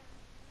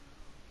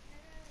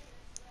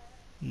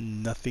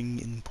 Nothing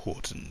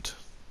important.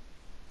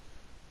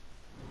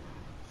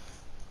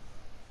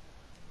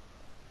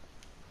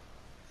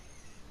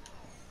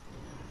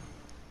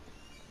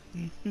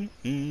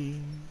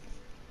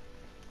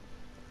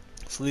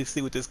 So let's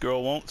see what this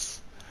girl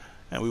wants,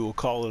 and we will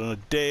call it a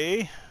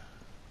day.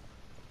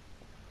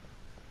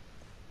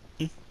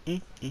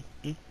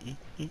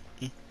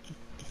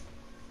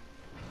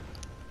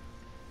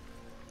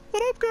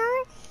 What up,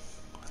 girl?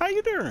 How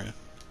you doing?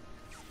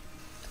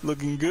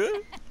 Looking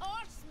good?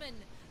 Horseman,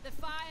 the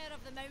fire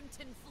of the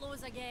mountain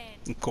flows again.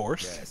 Of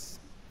course. Yes,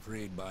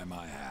 freed by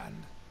my hand.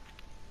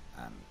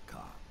 And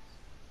Khan.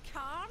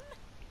 Karn?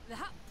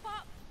 That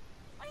pup?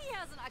 He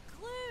hasn't a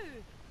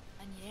clue.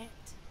 And yet,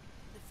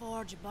 the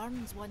forge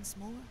burns once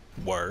more.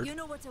 Word. You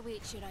know what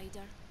awaits you,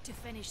 Ryder. To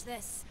finish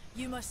this,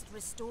 you must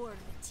restore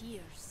the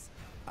tears.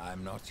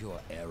 I'm not your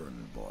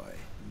errand boy,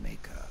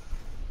 Maker.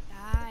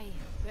 Aye,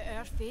 but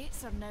our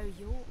fates are now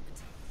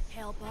yoked.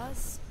 Help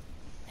us,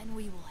 and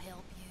we will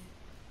help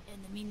you.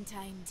 In the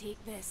meantime, take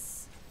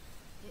this.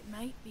 It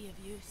might be of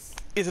use.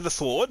 Is it a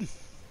sword?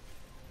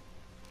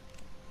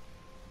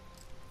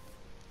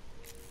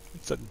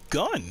 It's a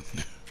gun.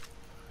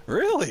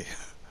 Really?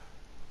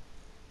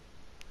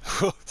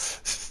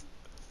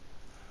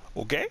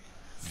 Okay.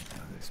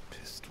 Now this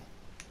pistol.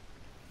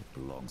 It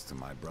belongs to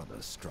my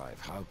brother Strife.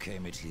 How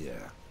came it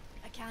here?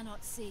 I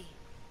cannot say,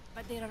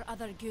 but there are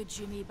other goods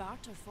you may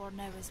barter for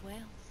now as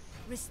well.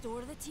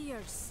 Restore the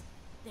tears,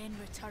 then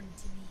return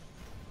to me.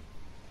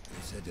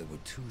 You said there were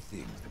two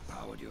things that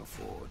powered your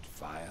forge,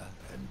 fire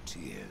and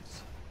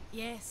tears.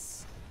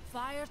 Yes,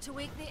 fire to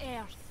wake the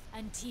earth,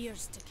 and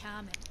tears to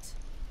calm it.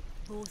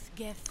 Both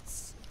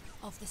gifts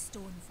of the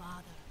Stone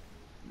Father.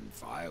 And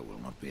fire will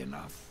not be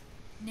enough.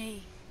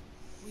 Nay,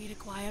 we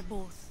require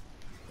both.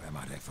 Where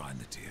might I find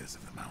the tears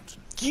of the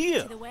mountain?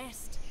 Yeah. To the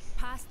west,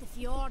 past the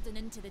fjord and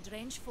into the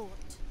Drench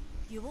Fort,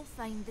 you will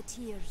find the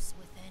tears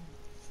within.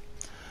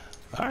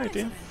 Alright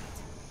then.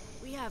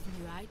 Excellent. We have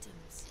new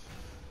items.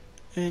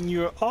 And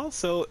you're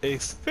also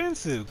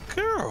expensive,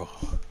 girl.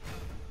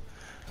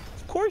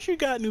 Of course you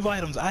got new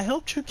items. I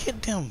helped you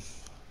get them.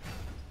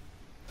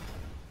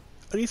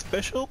 Are these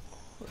special?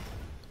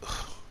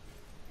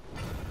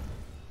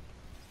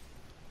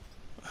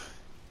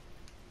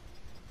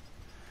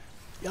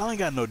 Y'all ain't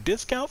got no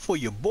discount for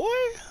your boy?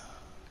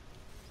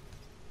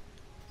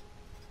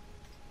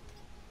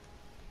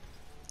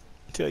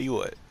 Tell you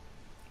what.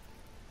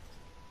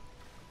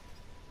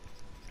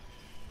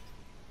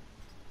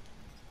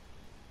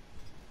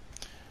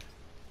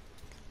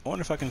 I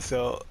wonder if I can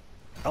sell.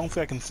 I don't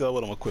think I can sell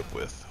what I'm equipped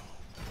with.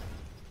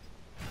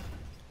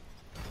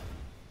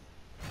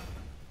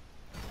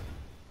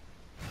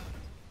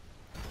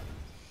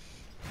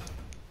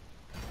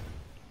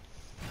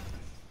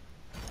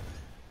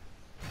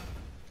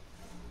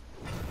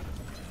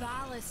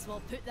 Valis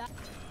will put that.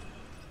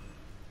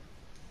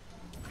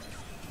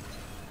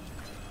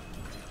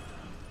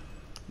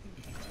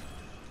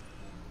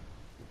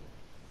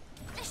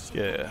 This should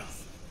go Yeah.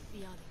 nice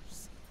with the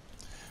others.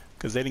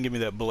 Because they didn't give me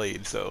that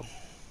blade, so.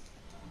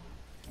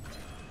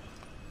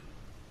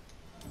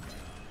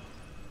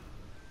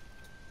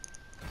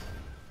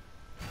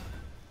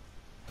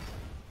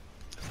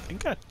 I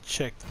think I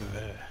checked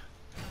that.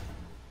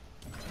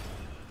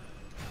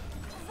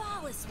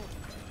 Valis will.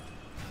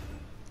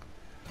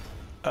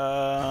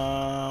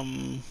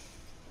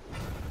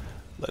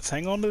 Let's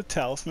hang on to the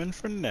talisman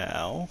for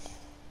now.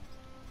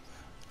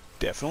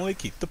 Definitely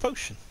keep the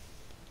potion.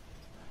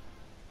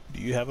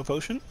 Do you have a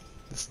potion?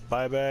 This is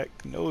buyback.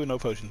 No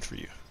potions for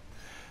you.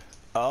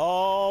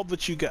 Oh,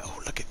 but you got.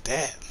 Oh, look at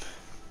that.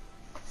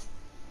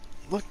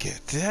 Look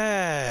at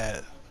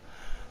that.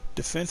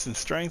 Defense and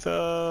strength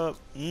up.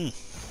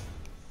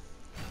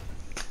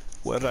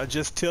 What did I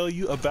just tell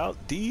you about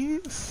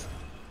these?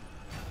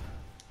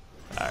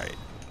 Alright.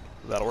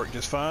 That'll work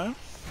just fine.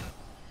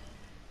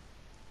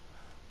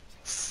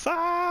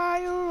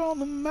 Fire on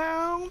the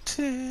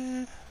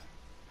mountain.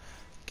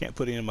 Can't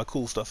put any of my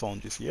cool stuff on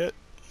just yet.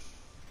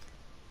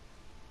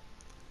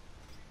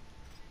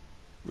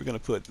 We're gonna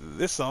put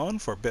this on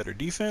for better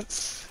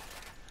defense.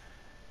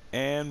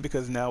 And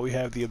because now we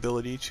have the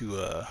ability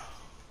to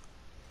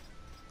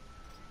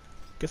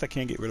guess I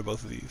can get rid of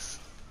both of these.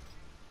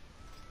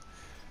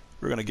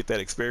 We're gonna get that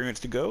experience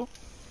to go.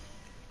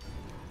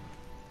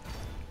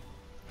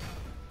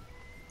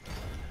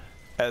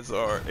 As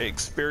our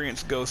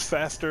experience goes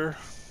faster,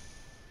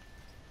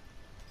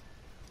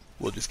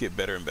 we'll just get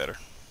better and better.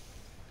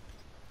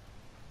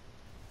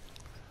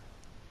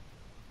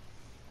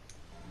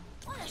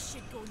 Well, this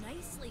should go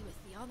nicely with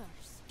the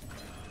others.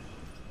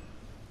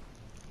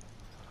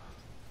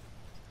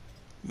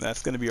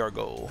 That's going to be our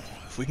goal.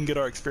 If we can get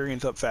our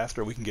experience up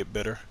faster, we can get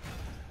better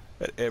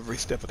at every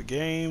step of the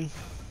game.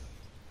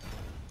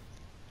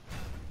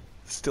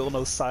 Still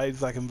no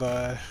scythes I can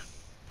buy.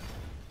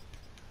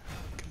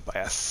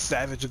 Buy a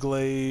savage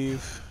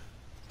glaive.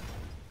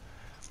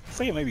 I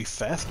think it may be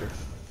faster.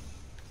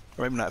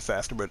 Or maybe not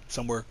faster, but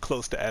somewhere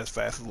close to as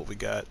fast as what we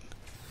got.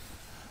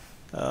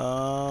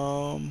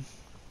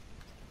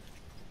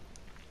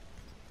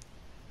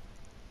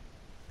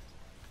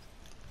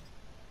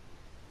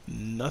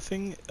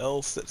 Nothing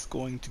else that's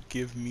going to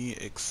give me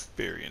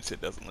experience,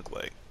 it doesn't look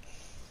like.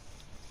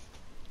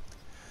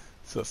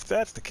 So if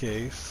that's the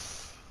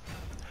case,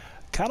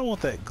 I kind of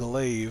want that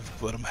glaive,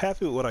 but I'm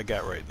happy with what I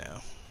got right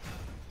now.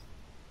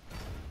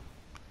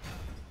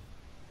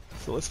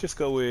 So let's just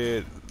go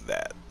with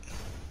that.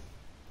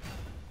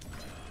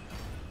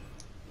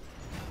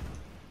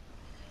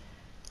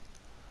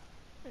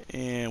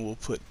 And we'll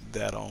put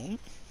that on.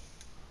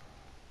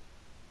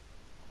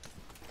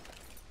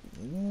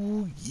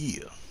 Ooh,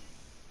 yeah.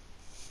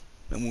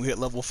 And when we hit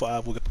level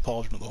 5, we'll get the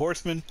Cauldron of the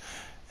Horseman.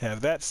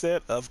 Have that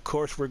set. Of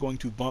course, we're going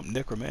to bump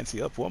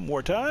Necromancy up one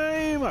more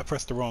time. I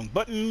pressed the wrong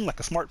button, like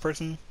a smart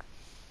person.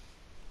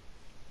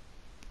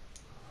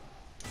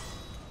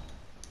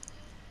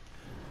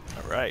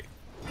 Alright.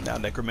 Now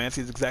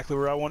Necromancy is exactly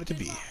where I want it to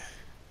be.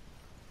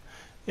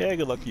 Yeah,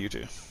 good luck to you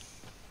too.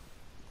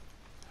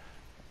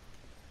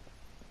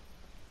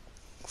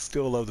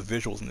 Still love the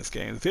visuals in this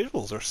game. The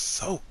visuals are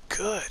so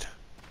good.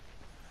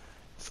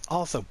 It's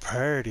also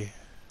pretty.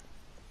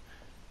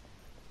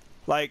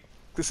 Like,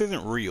 this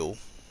isn't real.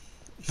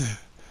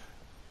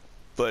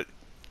 But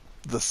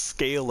the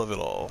scale of it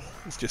all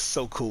is just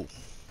so cool.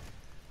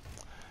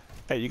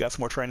 Hey, you got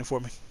some more training for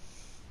me?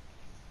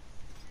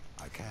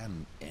 I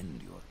can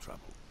end your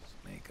troubles,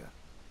 Maker.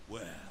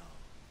 Well,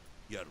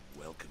 you're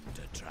welcome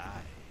to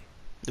try.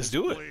 Just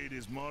do it. This blade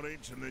is more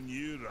ancient than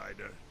you,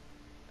 Ryder.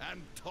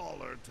 And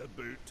taller to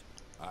boot.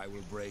 I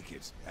will break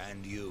it,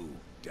 and you,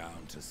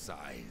 down to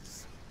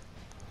size.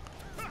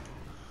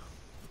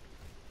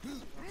 I'm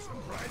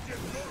surprised you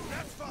got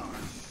that far.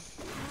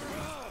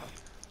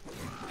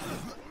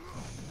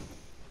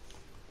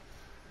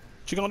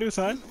 What you gonna do,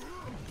 son?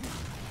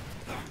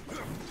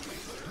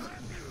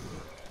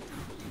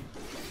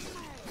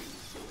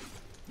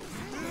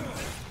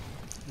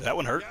 That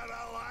one hurt. You're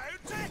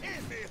allowed to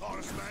hit me,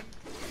 horseman.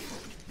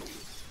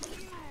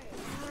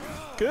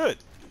 Good.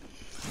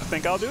 I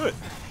think I'll do it.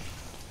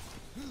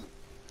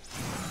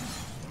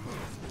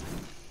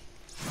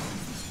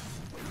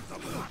 The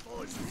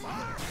battle is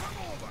far from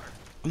over.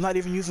 I'm not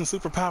even using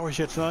superpowers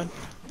yet, son.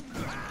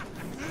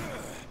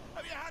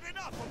 Have you had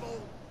enough of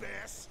old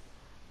Bess?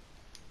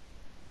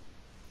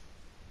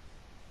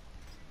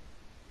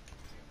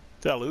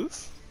 Did I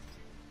lose?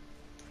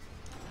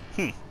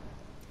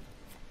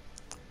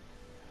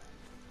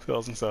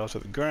 Falls themselves to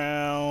the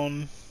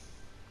ground.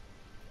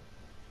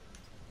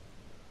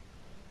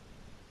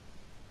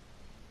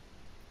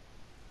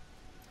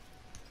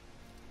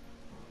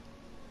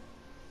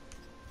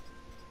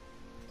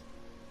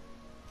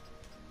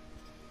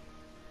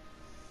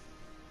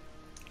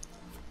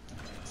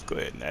 Let's go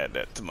ahead and add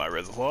that to my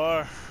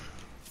reservoir.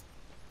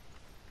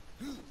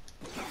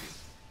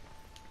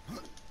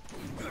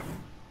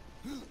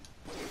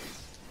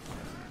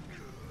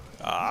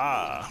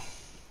 Ah.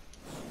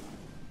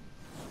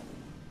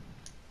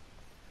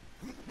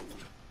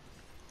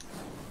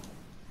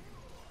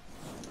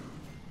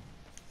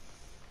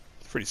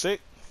 Pretty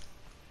sick.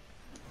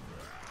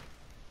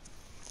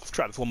 Let's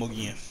try this one more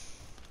again.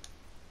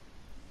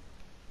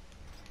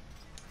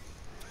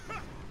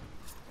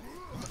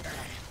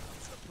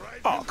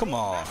 Oh, come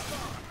on.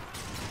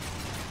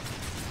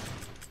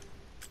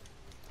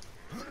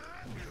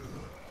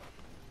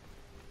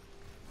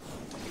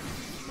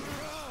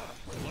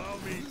 Allow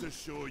me to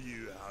show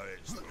you how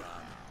it's done.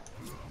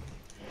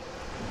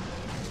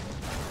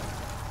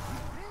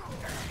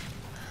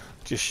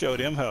 Just show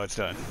them how it's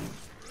done.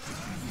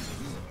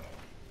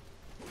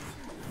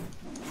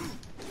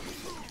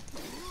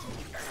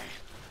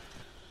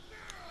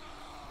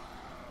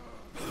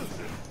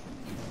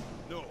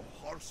 No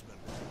horseman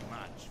will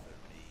match for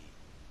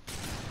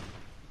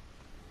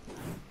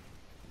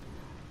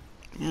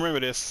me. Remember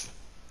this.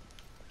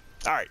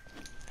 Alright.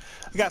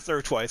 I got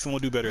served twice, and we'll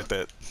do better at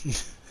that.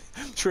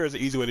 Sure, it's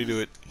an easy way to do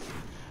it.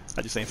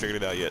 I just ain't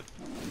figured it out yet.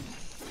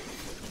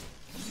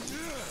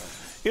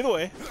 Either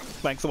way,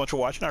 thanks so much for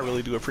watching. I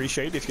really do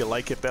appreciate it. If you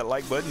like, hit that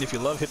like button. If you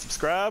love, hit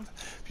subscribe.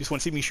 If you just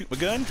want to see me shoot my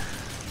gun,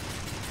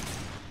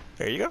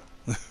 there you go.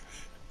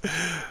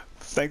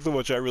 Thanks so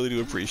much. I really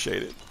do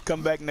appreciate it.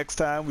 Come back next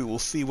time. We will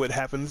see what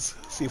happens.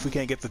 See if we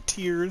can't get the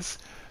tears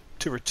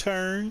to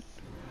return.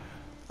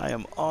 I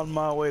am on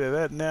my way to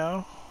that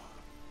now.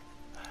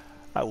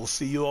 I will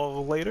see you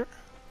all later.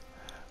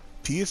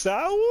 Peace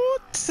out.